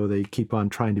 And so they keep on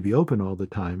trying to be open all the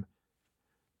time.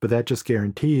 But that just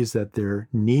guarantees that their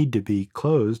need to be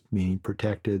closed, meaning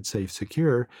protected, safe,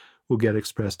 secure, will get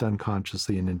expressed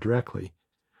unconsciously and indirectly.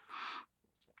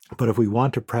 But if we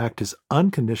want to practice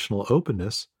unconditional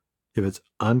openness, if it's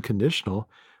unconditional,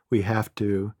 we have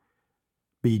to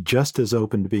be just as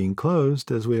open to being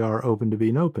closed as we are open to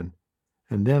being open.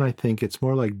 And then I think it's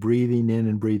more like breathing in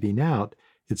and breathing out.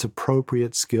 It's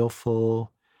appropriate,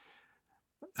 skillful,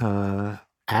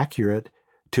 accurate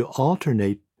to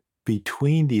alternate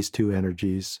between these two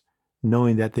energies,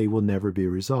 knowing that they will never be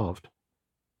resolved.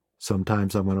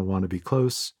 Sometimes I'm going to want to be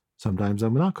close. Sometimes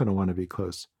I'm not going to want to be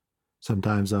close.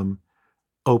 Sometimes I'm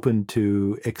open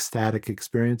to ecstatic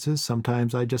experiences.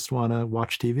 Sometimes I just want to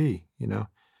watch TV,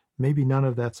 Maybe none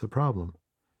of that's a problem.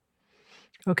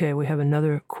 Okay, we have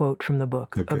another quote from the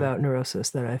book Okay. about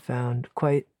neurosis that I found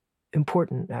quite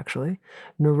important, actually.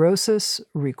 Neurosis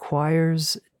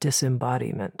requires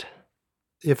disembodiment.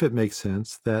 If it makes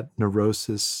sense, that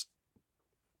neurosis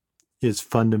is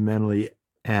fundamentally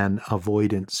an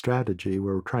avoidant strategy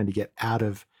where we're trying to get out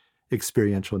of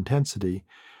experiential intensity,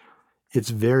 it's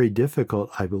very difficult,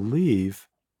 I believe,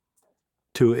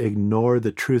 to ignore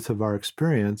the truth of our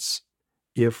experience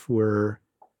if we're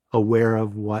aware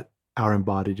of what our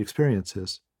embodied experience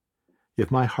is.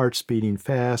 If my heart's beating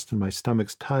fast and my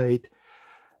stomach's tight,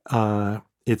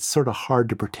 it's sort of hard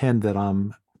to pretend that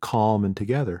I'm calm and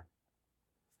together.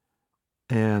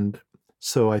 And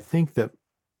so I think that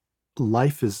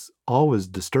life is always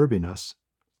disturbing us.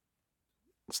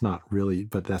 It's not really,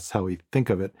 but that's how we think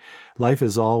of it. Life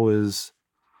is always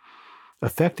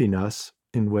affecting us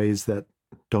in ways that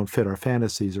don't fit our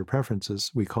fantasies or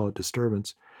preferences. We call it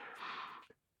disturbance.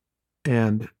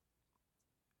 And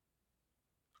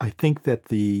I think that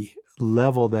the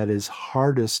level that is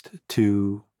hardest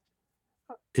to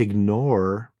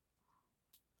ignore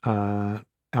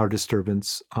our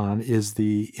disturbance on is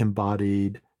the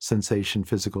embodied sensation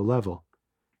physical level.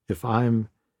 If I'm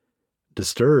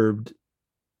disturbed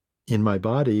in my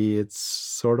body, it's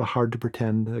sort of hard to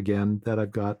pretend again that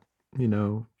I've got,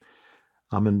 I'm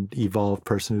an evolved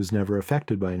person who's never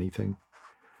affected by anything.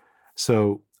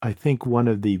 So I think one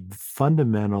of the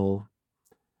fundamental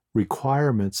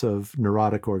requirements of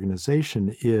neurotic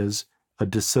organization is a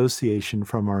dissociation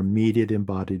from our immediate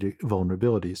embodied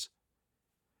vulnerabilities.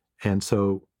 And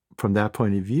so from that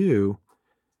point of view,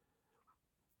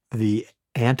 the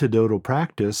antidotal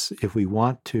practice, if we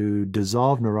want to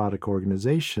dissolve neurotic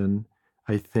organization,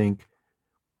 I think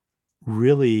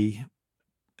really,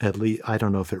 at least, I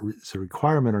don't know if it's a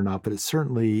requirement or not, but it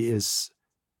certainly is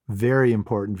very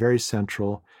important, very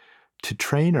central to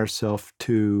train ourselves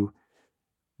to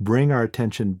bring our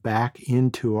attention back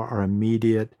into our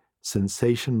immediate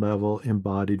sensation level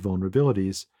embodied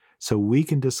vulnerabilities so we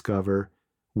can discover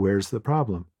where's the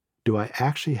problem. Do I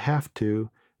actually have to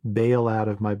bail out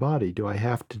of my body? Do I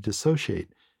have to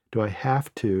dissociate? Do I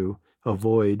have to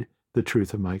avoid the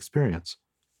truth of my experience?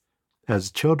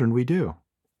 As children, we do.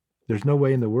 There's no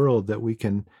way in the world that we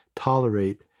can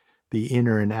tolerate the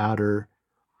inner and outer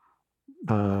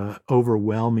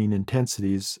overwhelming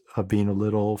intensities of being a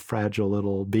little fragile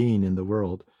little being in the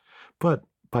world. But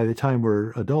by the time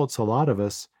we're adults, a lot of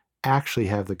us actually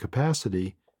have the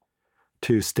capacity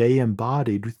to stay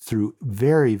embodied through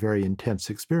very, very intense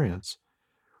experience.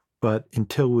 But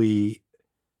until we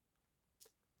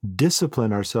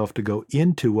discipline ourselves to go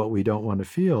into what we don't want to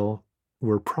feel,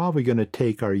 we're probably going to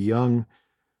take our young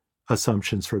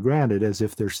assumptions for granted as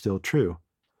if they're still true.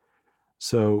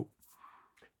 So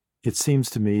it seems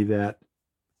to me that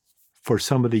for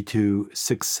somebody to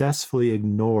successfully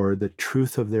ignore the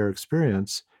truth of their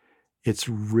experience, it's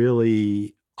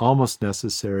really almost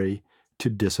necessary to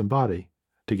disembody,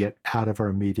 to get out of our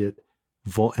immediate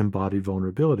embodied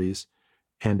vulnerabilities.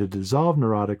 And to dissolve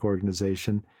neurotic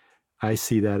organization, I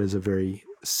see that as a very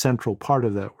central part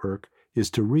of that work,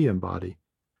 is to re-embody.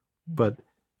 But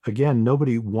again,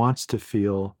 nobody wants to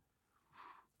feel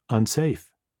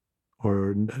unsafe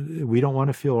or we don't want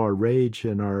to feel our rage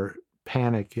and our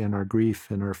panic and our grief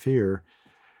and our fear.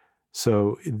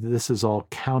 So this is all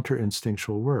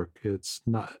counter-instinctual work. It's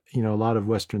not, a lot of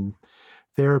Western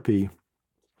therapy,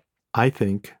 I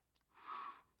think,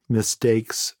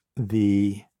 mistakes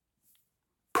the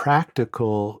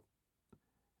practical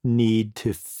need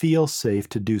to feel safe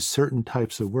to do certain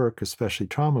types of work, especially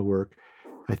trauma work.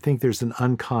 I think there's an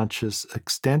unconscious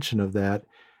extension of that,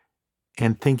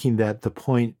 and thinking that the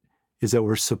point is that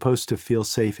we're supposed to feel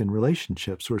safe in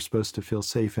relationships. We're supposed to feel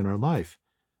safe in our life.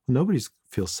 Nobody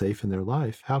feels safe in their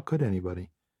life. How could anybody?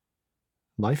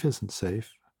 Life isn't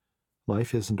safe.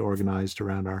 Life isn't organized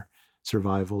around our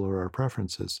survival or our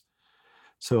preferences.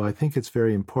 So I think it's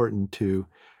very important to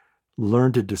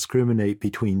learn to discriminate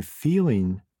between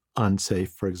feeling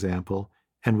unsafe, for example,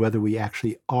 and whether we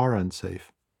actually are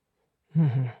unsafe.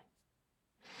 Mm-hmm.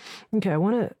 Okay, I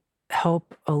want to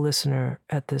help a listener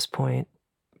at this point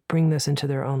bring this into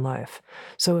their own life.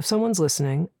 So if someone's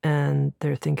listening and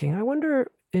they're thinking, I wonder,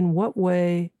 in what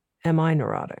way am I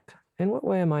neurotic? In what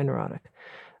way am I neurotic?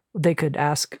 They could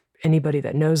ask anybody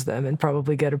that knows them and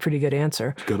probably get a pretty good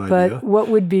answer. Good idea. But what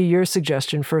would be your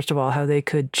suggestion, first of all, how they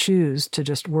could choose to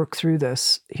just work through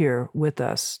this here with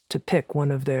us, to pick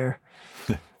one of their,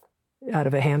 out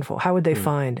of a handful? How would they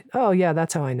find, oh yeah,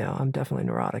 that's how I know I'm definitely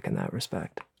neurotic in that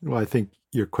respect? Well, I think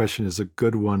your question is a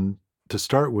good one to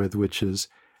start with, which is,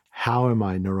 how am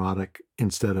I neurotic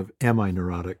instead of am I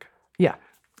neurotic? Yeah,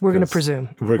 we're going to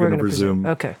presume. We're going to presume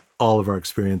okay. All of our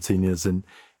experiencing is an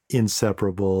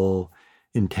inseparable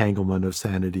entanglement of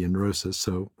sanity and neurosis.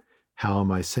 So how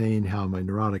am I sane? How am I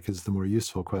neurotic is the more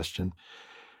useful question.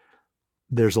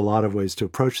 There's a lot of ways to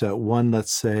approach that. One,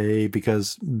 let's say,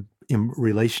 because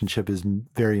relationship is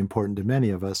very important to many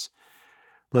of us,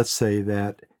 let's say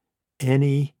that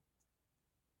any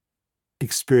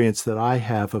experience that I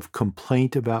have of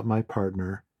complaint about my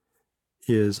partner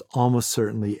is almost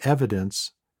certainly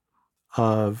evidence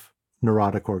of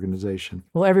neurotic organization.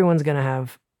 Well, everyone's going to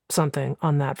have something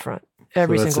on that front.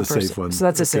 Every single person. Safe one. So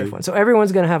that's a safe one. So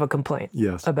everyone's going to have a complaint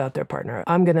Yes. about their partner.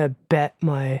 I'm going to bet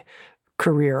my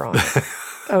career on it.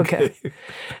 Okay.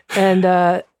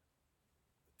 And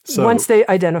once they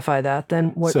identify that,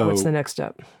 then what's the next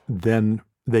step? Then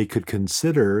they could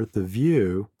consider the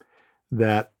view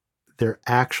that their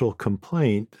actual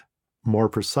complaint, more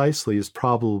precisely, is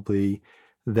probably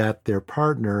that their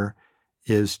partner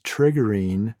is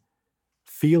triggering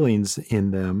feelings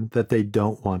in them that they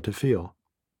don't want to feel.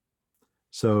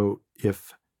 So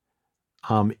if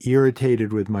I'm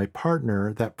irritated with my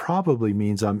partner, that probably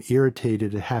means I'm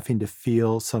irritated at having to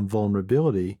feel some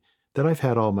vulnerability that I've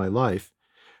had all my life,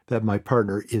 that my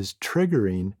partner is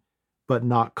triggering but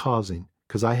not causing.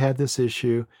 Because I had this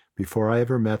issue before I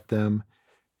ever met them.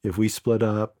 If we split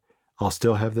up, I'll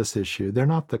still have this issue. They're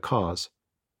not the cause.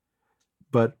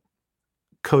 But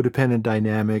codependent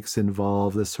dynamics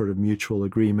involve this sort of mutual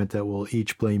agreement that we'll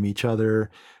each blame each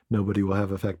other. Nobody will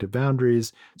have effective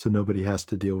boundaries, so nobody has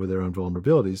to deal with their own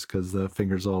vulnerabilities because the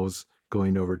finger's always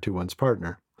going over to one's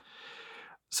partner.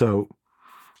 So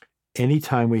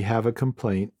anytime we have a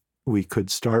complaint, we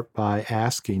could start by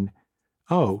asking,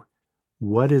 oh,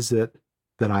 what is it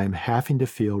that I'm having to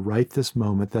feel right this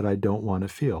moment that I don't want to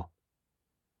feel?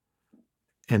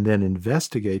 And then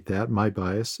investigate that. My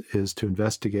bias is to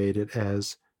investigate it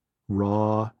as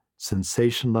raw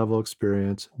sensation level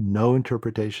experience, no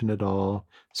interpretation at all,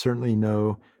 certainly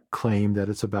no claim that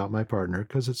it's about my partner,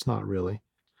 because it's not really.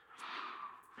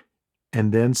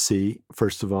 And then see,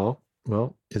 first of all,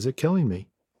 well, is it killing me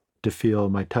to feel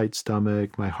my tight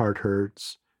stomach, my heart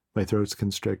hurts, my throat's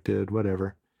constricted,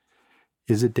 whatever?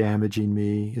 Is it damaging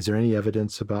me? Is there any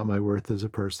evidence about my worth as a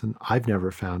person? I've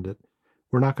never found it.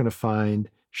 We're not going to find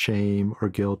shame or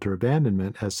guilt or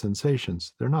abandonment as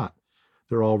sensations. They're not.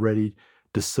 They're already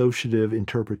dissociative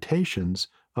interpretations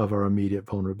of our immediate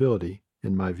vulnerability,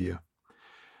 in my view.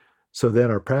 So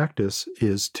then our practice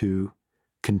is to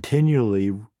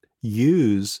continually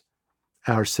use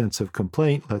our sense of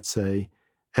complaint, let's say,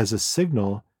 as a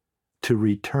signal to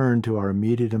return to our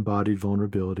immediate embodied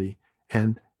vulnerability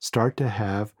and start to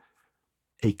have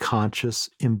a conscious,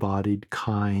 embodied,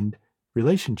 kind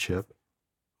relationship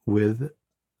with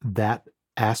that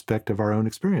aspect of our own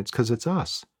experience, because it's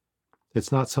us.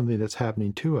 It's not something that's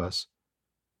happening to us.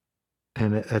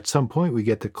 And at some point we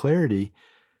get to clarity.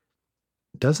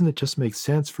 Doesn't it just make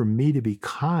sense for me to be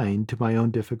kind to my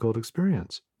own difficult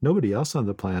experience? Nobody else on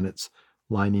the planet's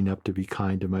lining up to be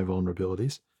kind to my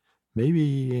vulnerabilities.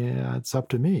 Maybe it's up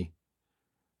to me.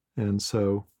 And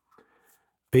so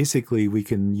basically we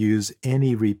can use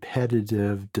any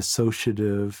repetitive,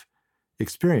 dissociative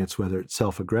experience, whether it's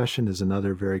self-aggression is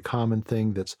another very common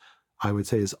thing that's I would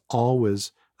say, is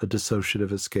always a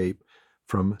dissociative escape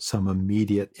from some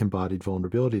immediate embodied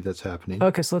vulnerability that's happening.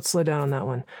 Okay, so let's slow down on that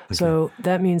one. Okay. So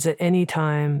that means that any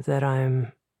time that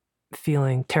I'm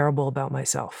feeling terrible about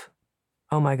myself,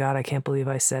 oh my God, I can't believe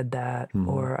I said that,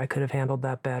 or I could have handled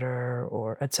that better,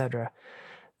 or etc.,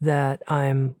 that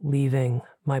I'm leaving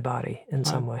my body in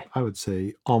some way. I would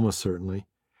say almost certainly.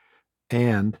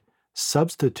 And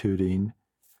substituting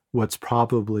what's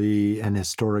probably an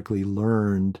historically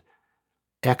learned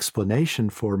explanation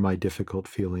for my difficult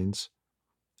feelings.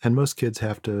 And most kids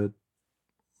have to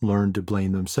learn to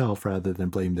blame themselves rather than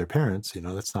blame their parents.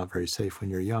 That's not very safe when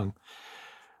you're young.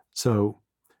 So,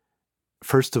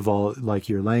 first of all, like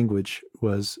your language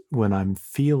was when I'm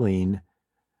feeling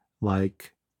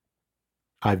like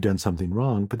I've done something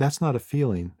wrong, but that's not a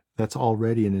feeling. That's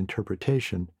already an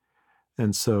interpretation.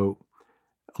 And so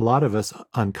a lot of us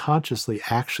unconsciously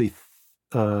actually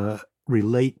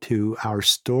relate to our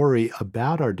story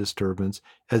about our disturbance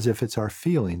as if it's our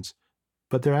feelings,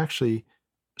 but they're actually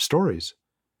stories.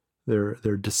 They're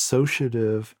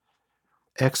dissociative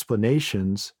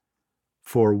explanations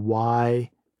for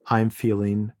why I'm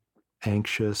feeling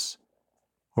anxious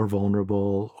or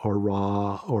vulnerable or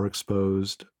raw or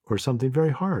exposed or something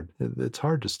very hard. It's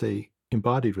hard to stay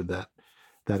embodied with that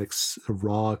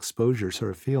raw exposure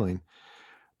sort of feeling.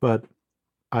 But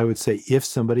I would say if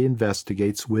somebody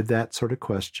investigates with that sort of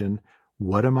question,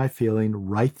 what am I feeling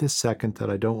right this second that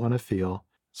I don't want to feel?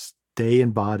 Stay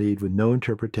embodied with no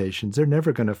interpretations. They're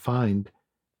never going to find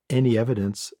any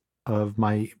evidence of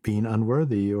my being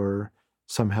unworthy or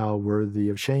somehow worthy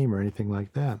of shame or anything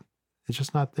like that. It's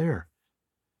just not there.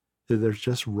 There's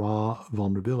just raw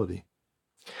vulnerability.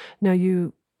 Now,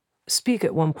 you speak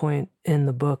at one point in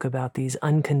the book about these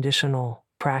unconditional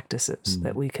practices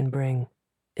that we can bring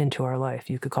into our life.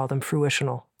 You could call them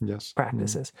fruitional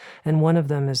practices. And one of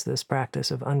them is this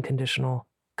practice of unconditional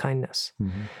kindness.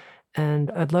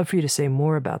 And I'd love for you to say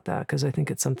more about that, because I think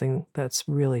it's something that's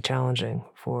really challenging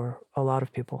for a lot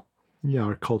of people. Yeah,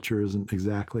 our culture isn't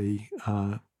exactly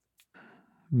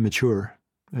mature,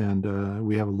 and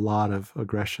we have a lot of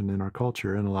aggression in our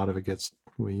culture, and a lot of it gets,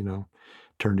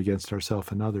 turned against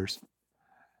ourselves and others.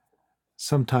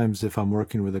 Sometimes if I'm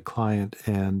working with a client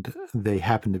and they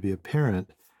happen to be a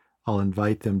parent, I'll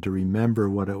invite them to remember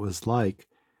what it was like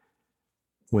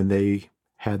when they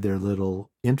had their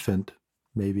little infant,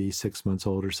 maybe 6 months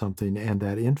old or something, and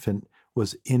that infant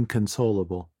was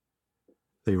inconsolable.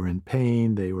 They were in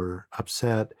pain, they were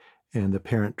upset, and the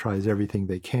parent tries everything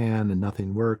they can and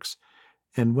nothing works.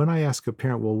 And when I ask a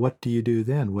parent, well, what do you do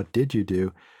then? What did you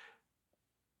do?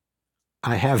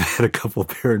 I have had a couple of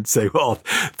parents say, well,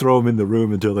 throw them in the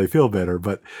room until they feel better.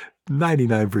 But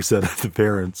 99% of the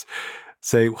parents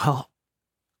say, well,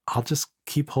 I'll just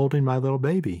keep holding my little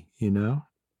baby,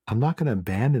 I'm not going to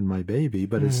abandon my baby,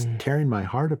 but it's tearing my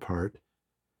heart apart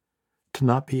to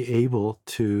not be able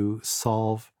to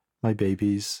solve my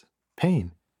baby's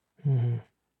pain.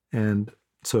 And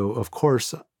so, of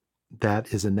course,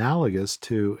 that is analogous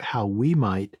to how we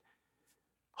might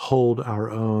hold our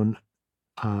own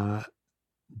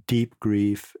deep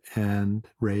grief and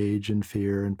rage and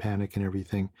fear and panic and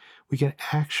everything. We can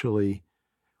actually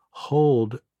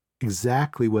hold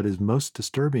exactly what is most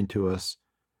disturbing to us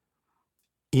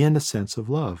in a sense of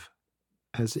love,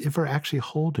 as if we're actually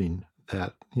holding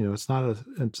that. It's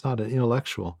not an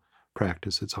intellectual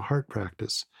practice, it's a heart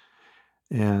practice.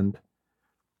 And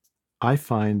I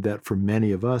find that for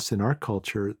many of us in our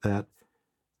culture, that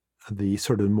the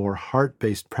sort of more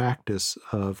heart-based practice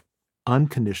of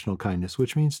unconditional kindness,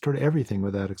 which means toward everything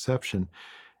without exception,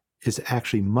 is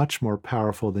actually much more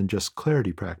powerful than just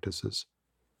clarity practices.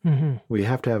 We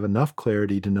have to have enough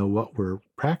clarity to know what we're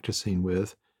practicing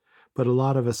with, but a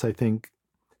lot of us, I think,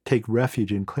 take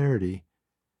refuge in clarity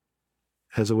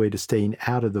as a way to staying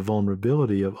out of the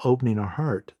vulnerability of opening our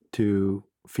heart to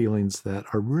feelings that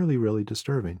are really, really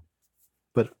disturbing,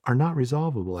 but are not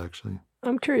resolvable, actually.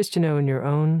 I'm curious to know in your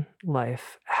own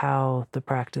life how the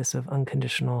practice of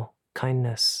unconditional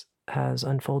kindness has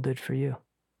unfolded for you.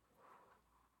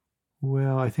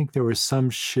 Well, I think there was some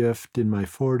shift in my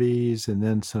 40s and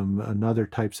then another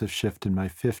types of shift in my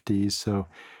 50s. So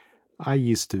I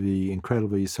used to be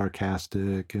incredibly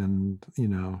sarcastic and,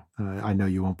 I know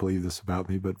you won't believe this about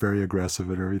me, but very aggressive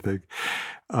and everything.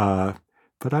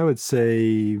 But I would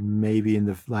say maybe in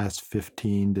the last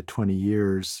 15 to 20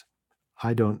 years,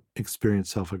 I don't experience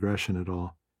self-aggression at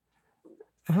all.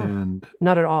 And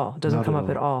not at all. It doesn't come up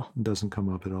at all. It doesn't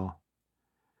come up at all.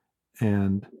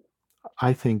 And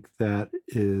I think that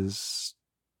has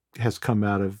come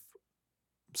out of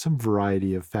some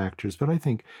variety of factors, but I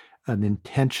think an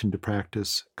intention to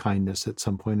practice kindness at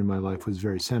some point in my life was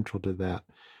very central to that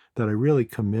I really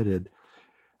committed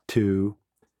to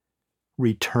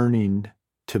returning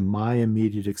to my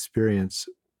immediate experience,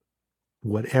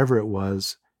 whatever it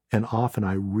was. And often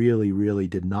I really, really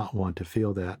did not want to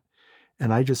feel that.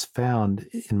 And I just found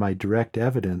in my direct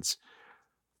evidence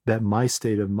that my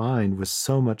state of mind was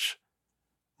so much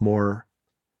more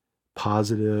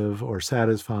positive or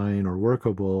satisfying or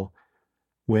workable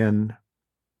when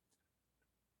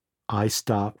I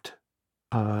stopped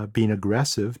being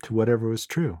aggressive to whatever was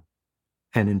true.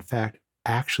 And in fact,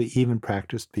 actually even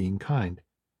practiced being kind.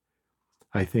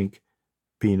 I think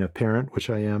being a parent, which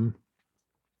I am,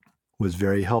 was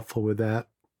very helpful with that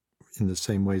in the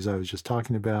same ways I was just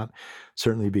talking about.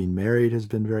 Certainly being married has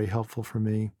been very helpful for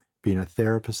me. Being a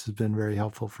therapist has been very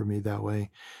helpful for me that way.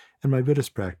 And my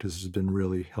Buddhist practice has been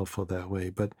really helpful that way.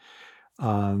 But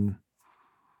I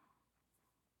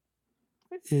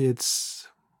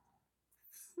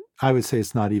would say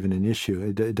it's not even an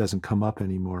issue. It doesn't come up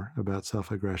anymore about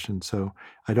self-aggression. So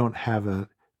I don't have a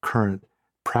current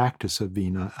practice of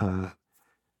being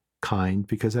kind,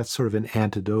 because that's sort of an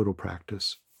antidotal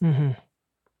practice. Mm-hmm.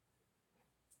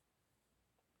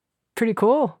 Pretty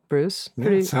cool, Bruce.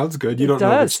 Yeah, sounds good. You don't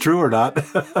know if it's true or not.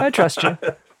 I trust you.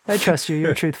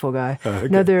 You're a truthful guy. Okay.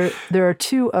 Now, there are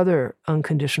two other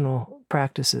unconditional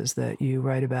practices that you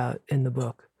write about in the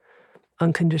book: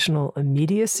 unconditional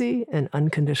immediacy and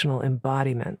unconditional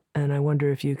embodiment. And I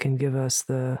wonder if you can give us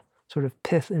the sort of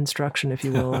pith instruction, if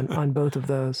you will, on both of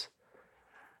those.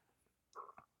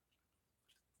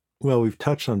 Well, we've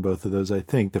touched on both of those. I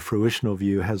think the fruitional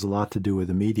view has a lot to do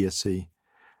with immediacy.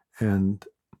 And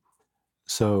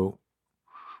so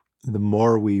the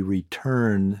more we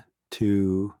return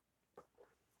to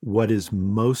what is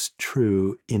most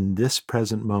true in this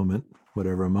present moment,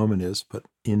 whatever a moment is, but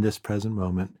in this present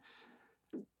moment,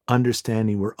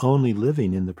 understanding we're only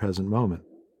living in the present moment.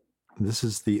 This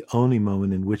is the only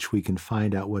moment in which we can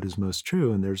find out what is most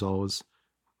true, and there's always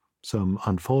some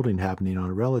unfolding happening on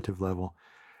a relative level.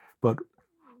 But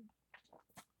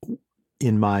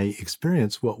in my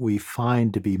experience, what we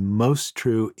find to be most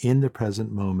true in the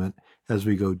present moment, as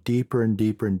we go deeper and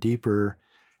deeper and deeper,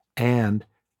 and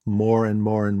more and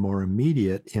more and more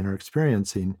immediate in our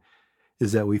experiencing,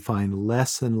 is that we find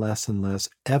less and less and less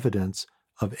evidence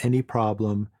of any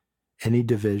problem, any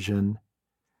division,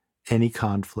 any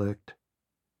conflict,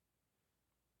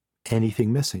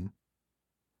 anything missing.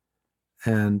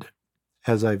 And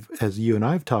as you and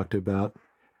I've talked about,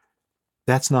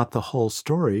 that's not the whole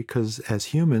story, because as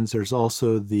humans, there's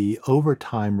also the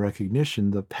overtime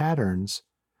recognition, the patterns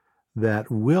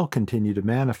that will continue to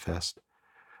manifest.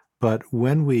 But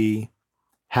when we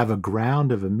have a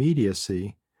ground of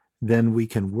immediacy, then we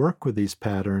can work with these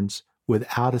patterns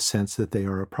without a sense that they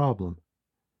are a problem.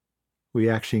 We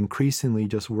actually increasingly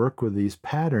just work with these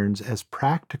patterns as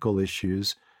practical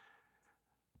issues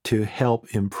to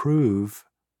help improve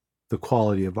the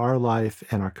quality of our life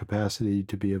and our capacity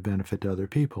to be of benefit to other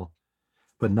people,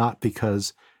 but not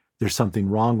because there's something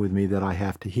wrong with me that I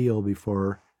have to heal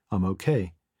before I'm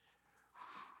okay.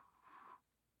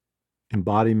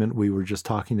 Embodiment we were just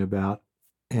talking about,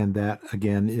 and that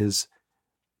again is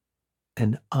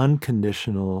an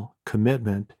unconditional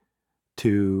commitment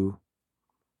to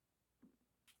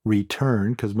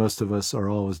return, because most of us are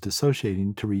always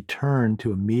dissociating, to return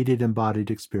to immediate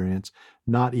embodied experience,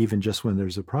 not even just when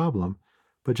there's a problem,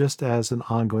 but just as an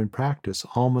ongoing practice,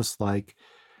 almost like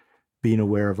being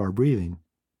aware of our breathing.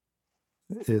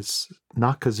 It's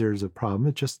not because there's a problem,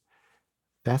 it just,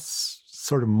 that's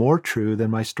sort of more true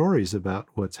than my stories about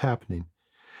what's happening.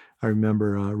 I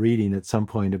remember reading at some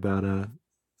point about a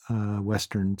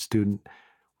Western student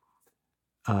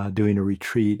doing a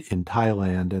retreat in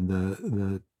Thailand, and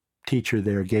the teacher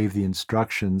there gave the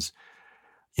instructions: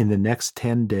 in the next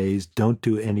 10 days, don't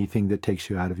do anything that takes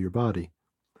you out of your body.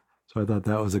 So I thought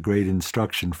that was a great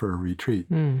instruction for a retreat.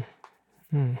 And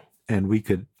we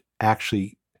could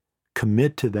actually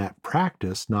commit to that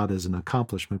practice, not as an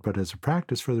accomplishment, but as a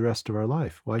practice for the rest of our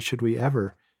life. Why should we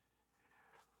ever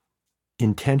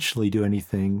intentionally do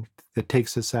anything that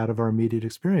takes us out of our immediate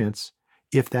experience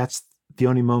if that's the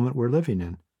only moment we're living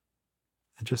in?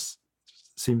 It just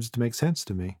seems to make sense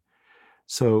to me.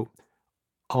 So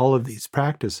all of these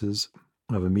practices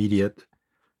of immediate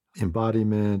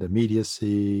embodiment,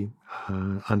 immediacy,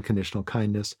 unconditional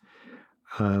kindness,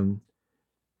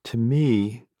 to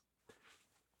me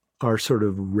are sort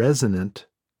of resonant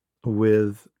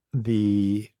with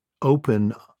the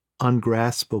open,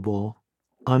 ungraspable,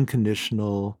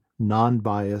 unconditional,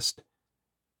 non-biased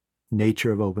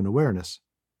nature of open awareness,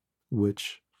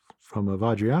 which from a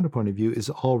Vajrayana point of view, is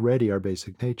already our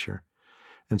basic nature.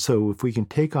 And so if we can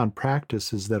take on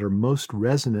practices that are most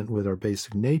resonant with our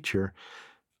basic nature,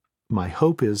 my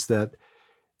hope is that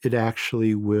it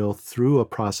actually will, through a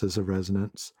process of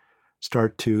resonance,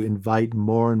 start to invite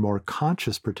more and more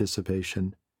conscious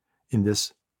participation in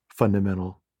this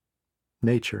fundamental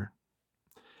nature.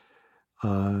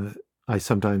 I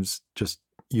sometimes just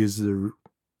use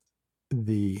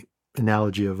the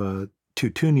analogy of two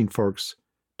tuning forks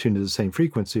tuned to the same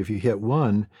frequency. If you hit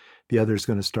one, the other is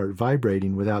going to start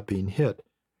vibrating without being hit.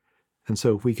 And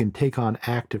so if we can take on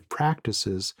active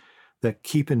practices that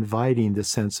keep inviting the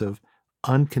sense of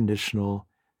unconditional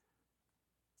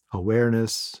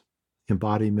awareness,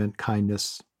 embodiment,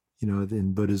 kindness,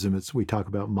 in Buddhism, we talk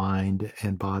about mind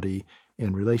and body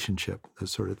and relationship,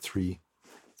 those sort of three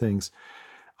things.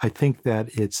 I think that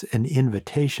it's an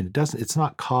invitation. It's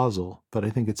not causal, but I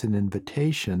think it's an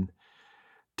invitation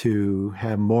to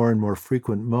have more and more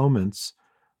frequent moments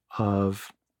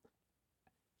of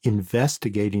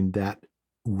investigating that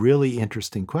really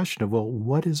interesting question of, well,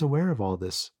 what is aware of all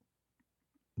this?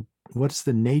 What's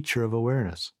the nature of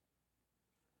awareness?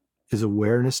 Is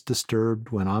awareness disturbed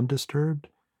when I'm disturbed?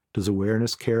 Does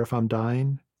awareness care if I'm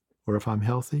dying or if I'm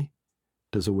healthy?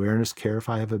 Does awareness care if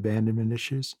I have abandonment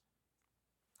issues?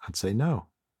 I'd say no.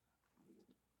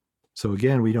 So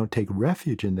again, we don't take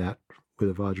refuge in that with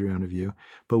a Vajrayana view,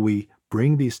 but we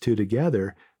bring these two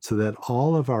together so that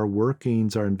all of our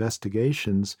workings, our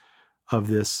investigations of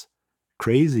this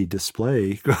crazy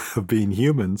display of being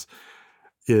humans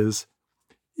it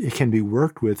can be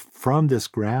worked with from this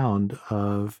ground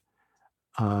of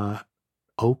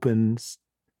open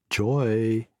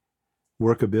joy,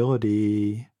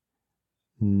 workability,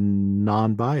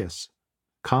 non-bias,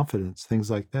 confidence, things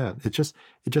like that. It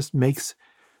just makes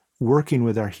working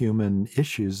with our human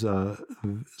issues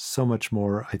so much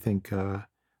more, I think,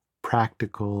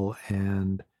 practical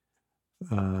and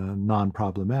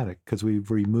non-problematic, because we've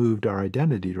removed our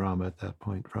identity drama at that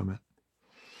point from it.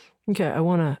 Okay, I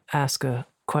want to ask a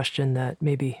question that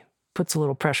maybe puts a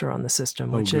little pressure on the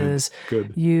system, which is,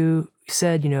 you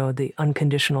said, the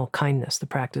unconditional kindness, the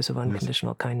practice of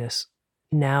unconditional kindness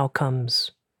now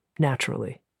comes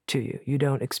naturally to you. You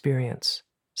don't experience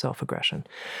self-aggression.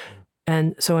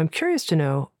 And so I'm curious to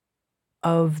know,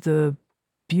 of the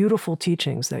beautiful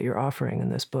teachings that you're offering in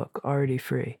this book, Already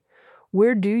Free,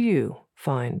 where do you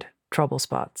find trouble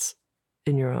spots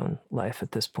in your own life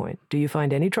at this point? Do you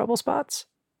find any trouble spots?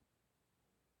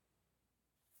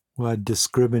 Well, I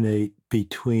discriminate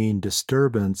between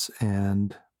disturbance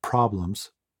and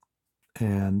problems.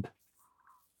 And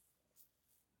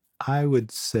I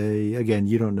would say, again,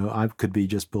 you don't know, I could be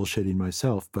just bullshitting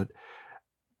myself, but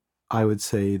I would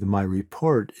say that my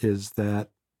report is that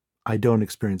I don't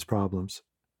experience problems,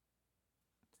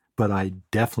 but I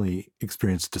definitely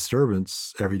experience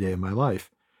disturbance every day of my life.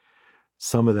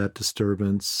 Some of that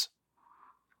disturbance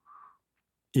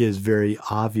is very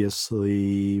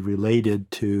obviously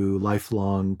related to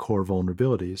lifelong core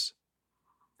vulnerabilities.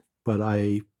 But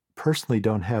I personally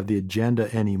don't have the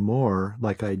agenda anymore,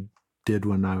 like I did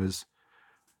when I was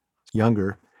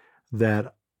younger,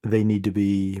 that they need to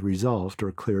be resolved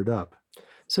or cleared up.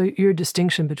 So your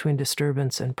distinction between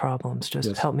disturbance and problems,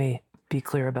 just help me be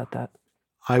clear about that.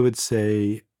 I would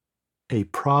say a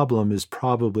problem is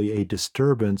probably a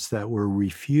disturbance that we're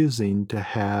refusing to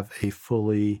have a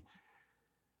fully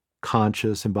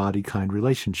conscious, embodied kind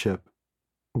relationship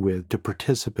with, to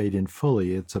participate in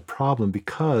fully. It's a problem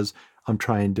because I'm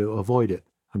trying to avoid it.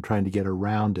 I'm trying to get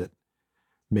around it,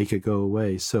 make it go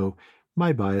away. So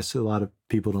my bias, a lot of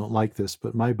people don't like this,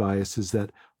 but my bias is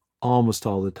that almost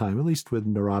all the time, at least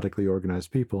with neurotically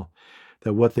organized people,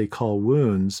 that what they call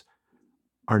wounds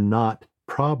are not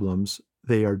problems.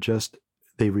 They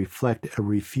reflect a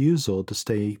refusal to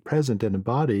stay present and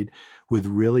embodied with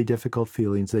really difficult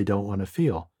feelings they don't want to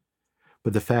feel.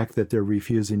 But the fact that they're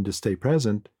refusing to stay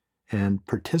present and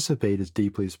participate as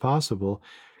deeply as possible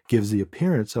gives the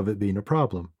appearance of it being a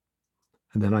problem.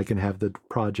 And then I can have the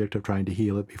project of trying to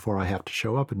heal it before I have to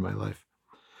show up in my life.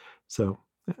 So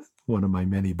one of my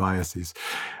many biases.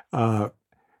 I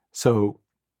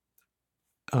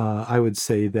would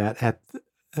say that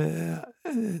I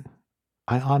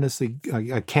honestly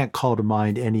can't call to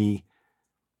mind any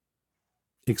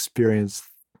experience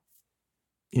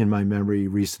in my memory,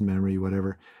 recent memory,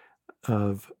 whatever,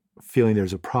 of feeling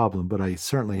there's a problem, but I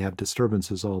certainly have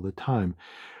disturbances all the time.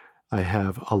 I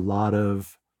have a lot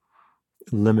of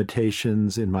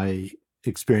limitations in my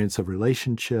experience of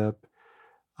relationship.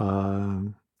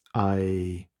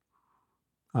 I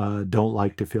don't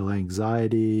like to feel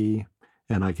anxiety,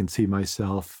 and I can see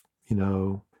myself,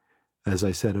 as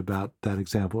I said about that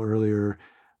example earlier,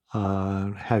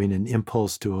 having an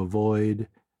impulse to avoid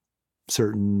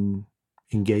certain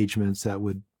engagements that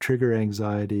would trigger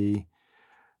anxiety.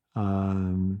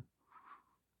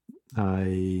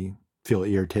 I feel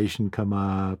irritation come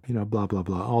up, blah, blah,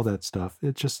 blah, all that stuff.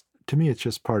 To me, it's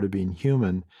just part of being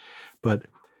human. But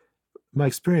my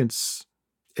experience,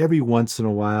 every once in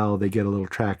a while, they get a little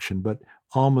traction, but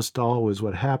almost always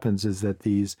what happens is that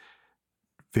these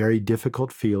very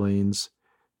difficult feelings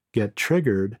get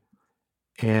triggered,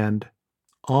 and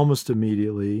almost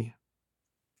immediately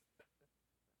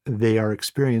they are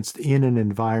experienced in an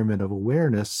environment of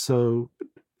awareness, so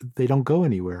they don't go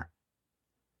anywhere.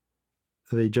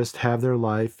 They just have their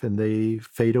life and they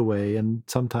fade away, and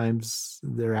sometimes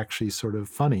they're actually sort of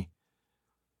funny.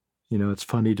 It's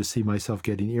funny to see myself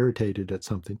getting irritated at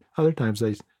something. Other times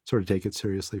I sort of take it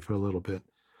seriously for a little bit.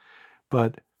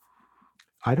 But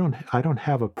I don't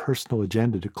have a personal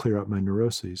agenda to clear up my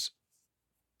neuroses.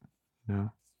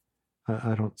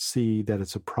 I don't see that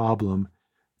it's a problem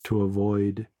to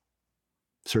avoid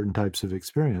certain types of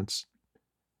experience.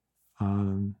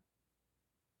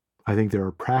 I think there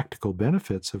are practical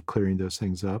benefits of clearing those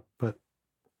things up, but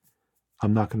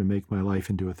I'm not going to make my life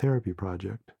into a therapy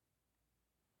project.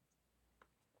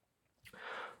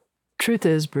 Truth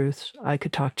is, Bruce, I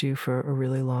could talk to you for a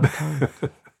really long time.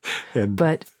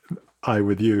 But I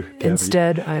with you, Tami.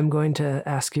 Instead, I'm going to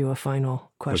ask you a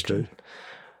final question. Okay.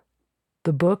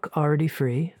 The book, Already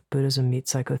Free, Buddhism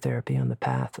Meets Psychotherapy on the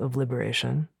Path of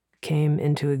Liberation, came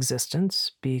into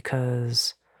existence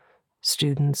because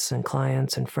students and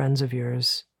clients and friends of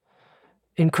yours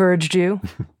encouraged you,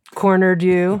 cornered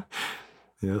you.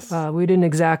 Yes. We didn't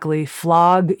exactly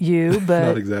flog you, but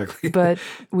not exactly. But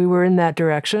we were in that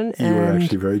direction. You were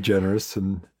actually very generous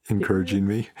in encouraging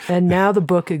me. And now the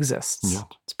book exists. Yeah.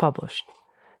 It's published.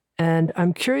 And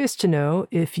I'm curious to know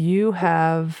if you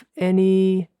have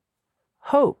any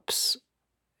hopes,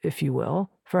 if you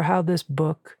will, for how this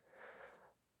book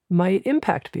might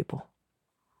impact people.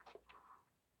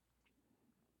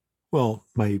 Well,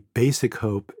 my basic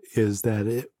hope is that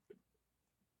it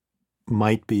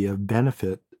might be of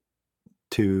benefit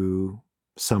to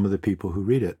some of the people who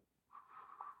read it.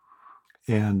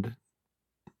 And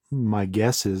my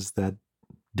guess is that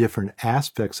different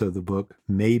aspects of the book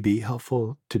may be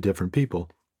helpful to different people.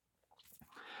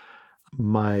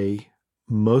 My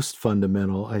most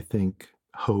fundamental, I think,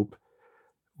 hope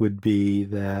would be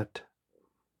that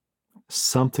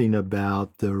something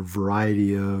about the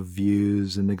variety of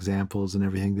views and examples and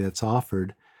everything that's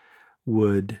offered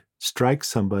would strike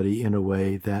somebody in a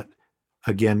way that,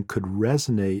 again, could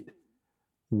resonate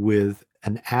with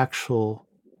an actual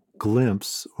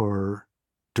glimpse or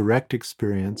direct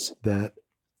experience that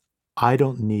I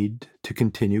don't need to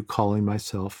continue calling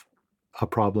myself a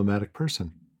problematic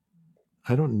person.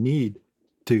 I don't need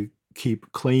to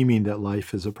keep claiming that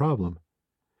life is a problem.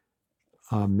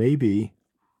 Maybe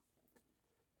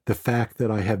the fact that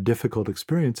I have difficult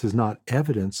experience is not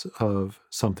evidence of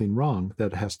something wrong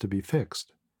that has to be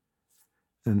fixed.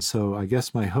 And so I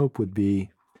guess my hope would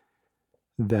be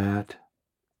that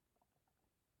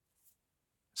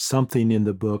something in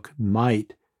the book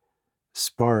might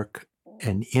spark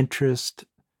an interest,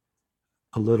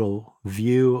 a little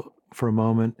view for a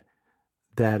moment,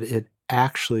 that it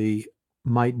actually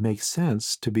might make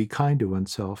sense to be kind to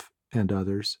oneself and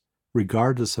others,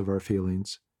 regardless of our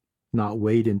feelings, not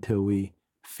wait until we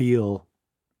feel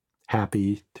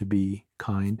happy to be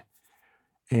kind,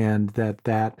 and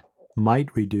that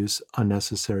might reduce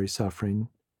unnecessary suffering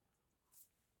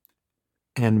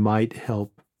and might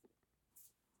help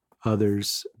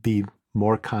others be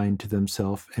more kind to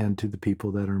themselves and to the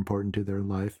people that are important to their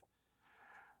life.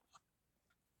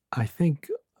 I think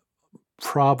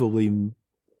probably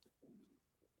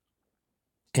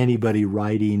anybody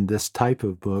writing this type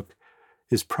of book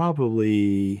is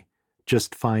probably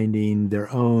just finding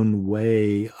their own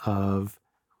way of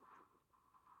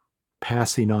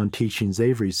passing on teachings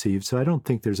they've received. So I don't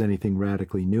think there's anything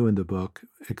radically new in the book,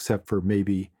 except for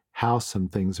maybe how some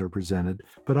things are presented.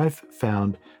 But I've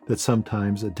found that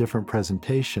sometimes a different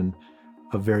presentation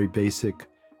of very basic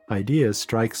ideas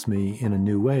strikes me in a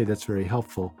new way that's very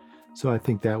helpful. So I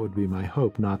think that would be my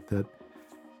hope, not that,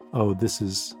 oh, this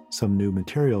is some new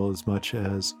material, as much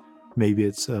as maybe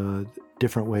it's a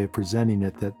different way of presenting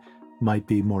it that might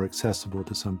be more accessible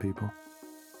to some people.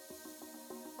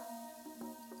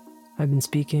 I've been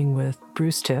speaking with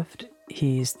Bruce Tift.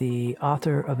 He's the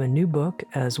author of a new book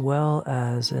as well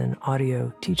as an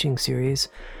audio teaching series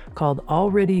called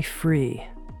Already Free,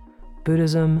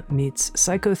 Buddhism Meets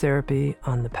Psychotherapy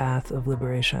on the Path of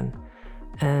Liberation.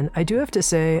 And I do have to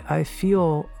say, I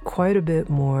feel quite a bit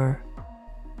more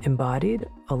embodied,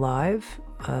 alive,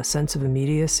 a sense of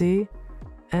immediacy,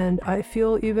 and I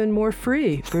feel even more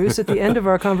free, Bruce, at the end of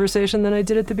our conversation than I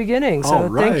did at the beginning.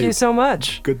 So Thank you so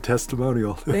much. Good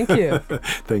testimonial. Thank you.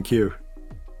 Thank you.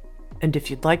 And if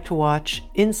you'd like to watch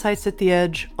Insights at the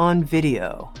Edge on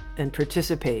video and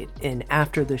participate in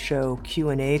after-the-show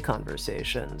Q&A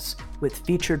conversations with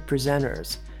featured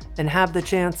presenters and have the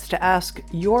chance to ask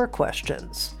your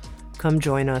questions, come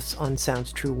join us on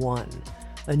Sounds True 1,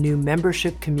 a new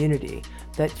membership community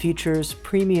that features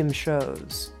premium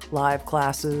shows, live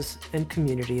classes, and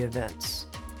community events.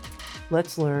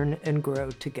 Let's learn and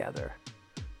grow together.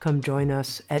 Come join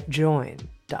us at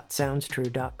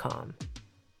join.soundstrue.com.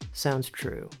 Sounds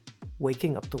True,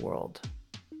 waking up the world.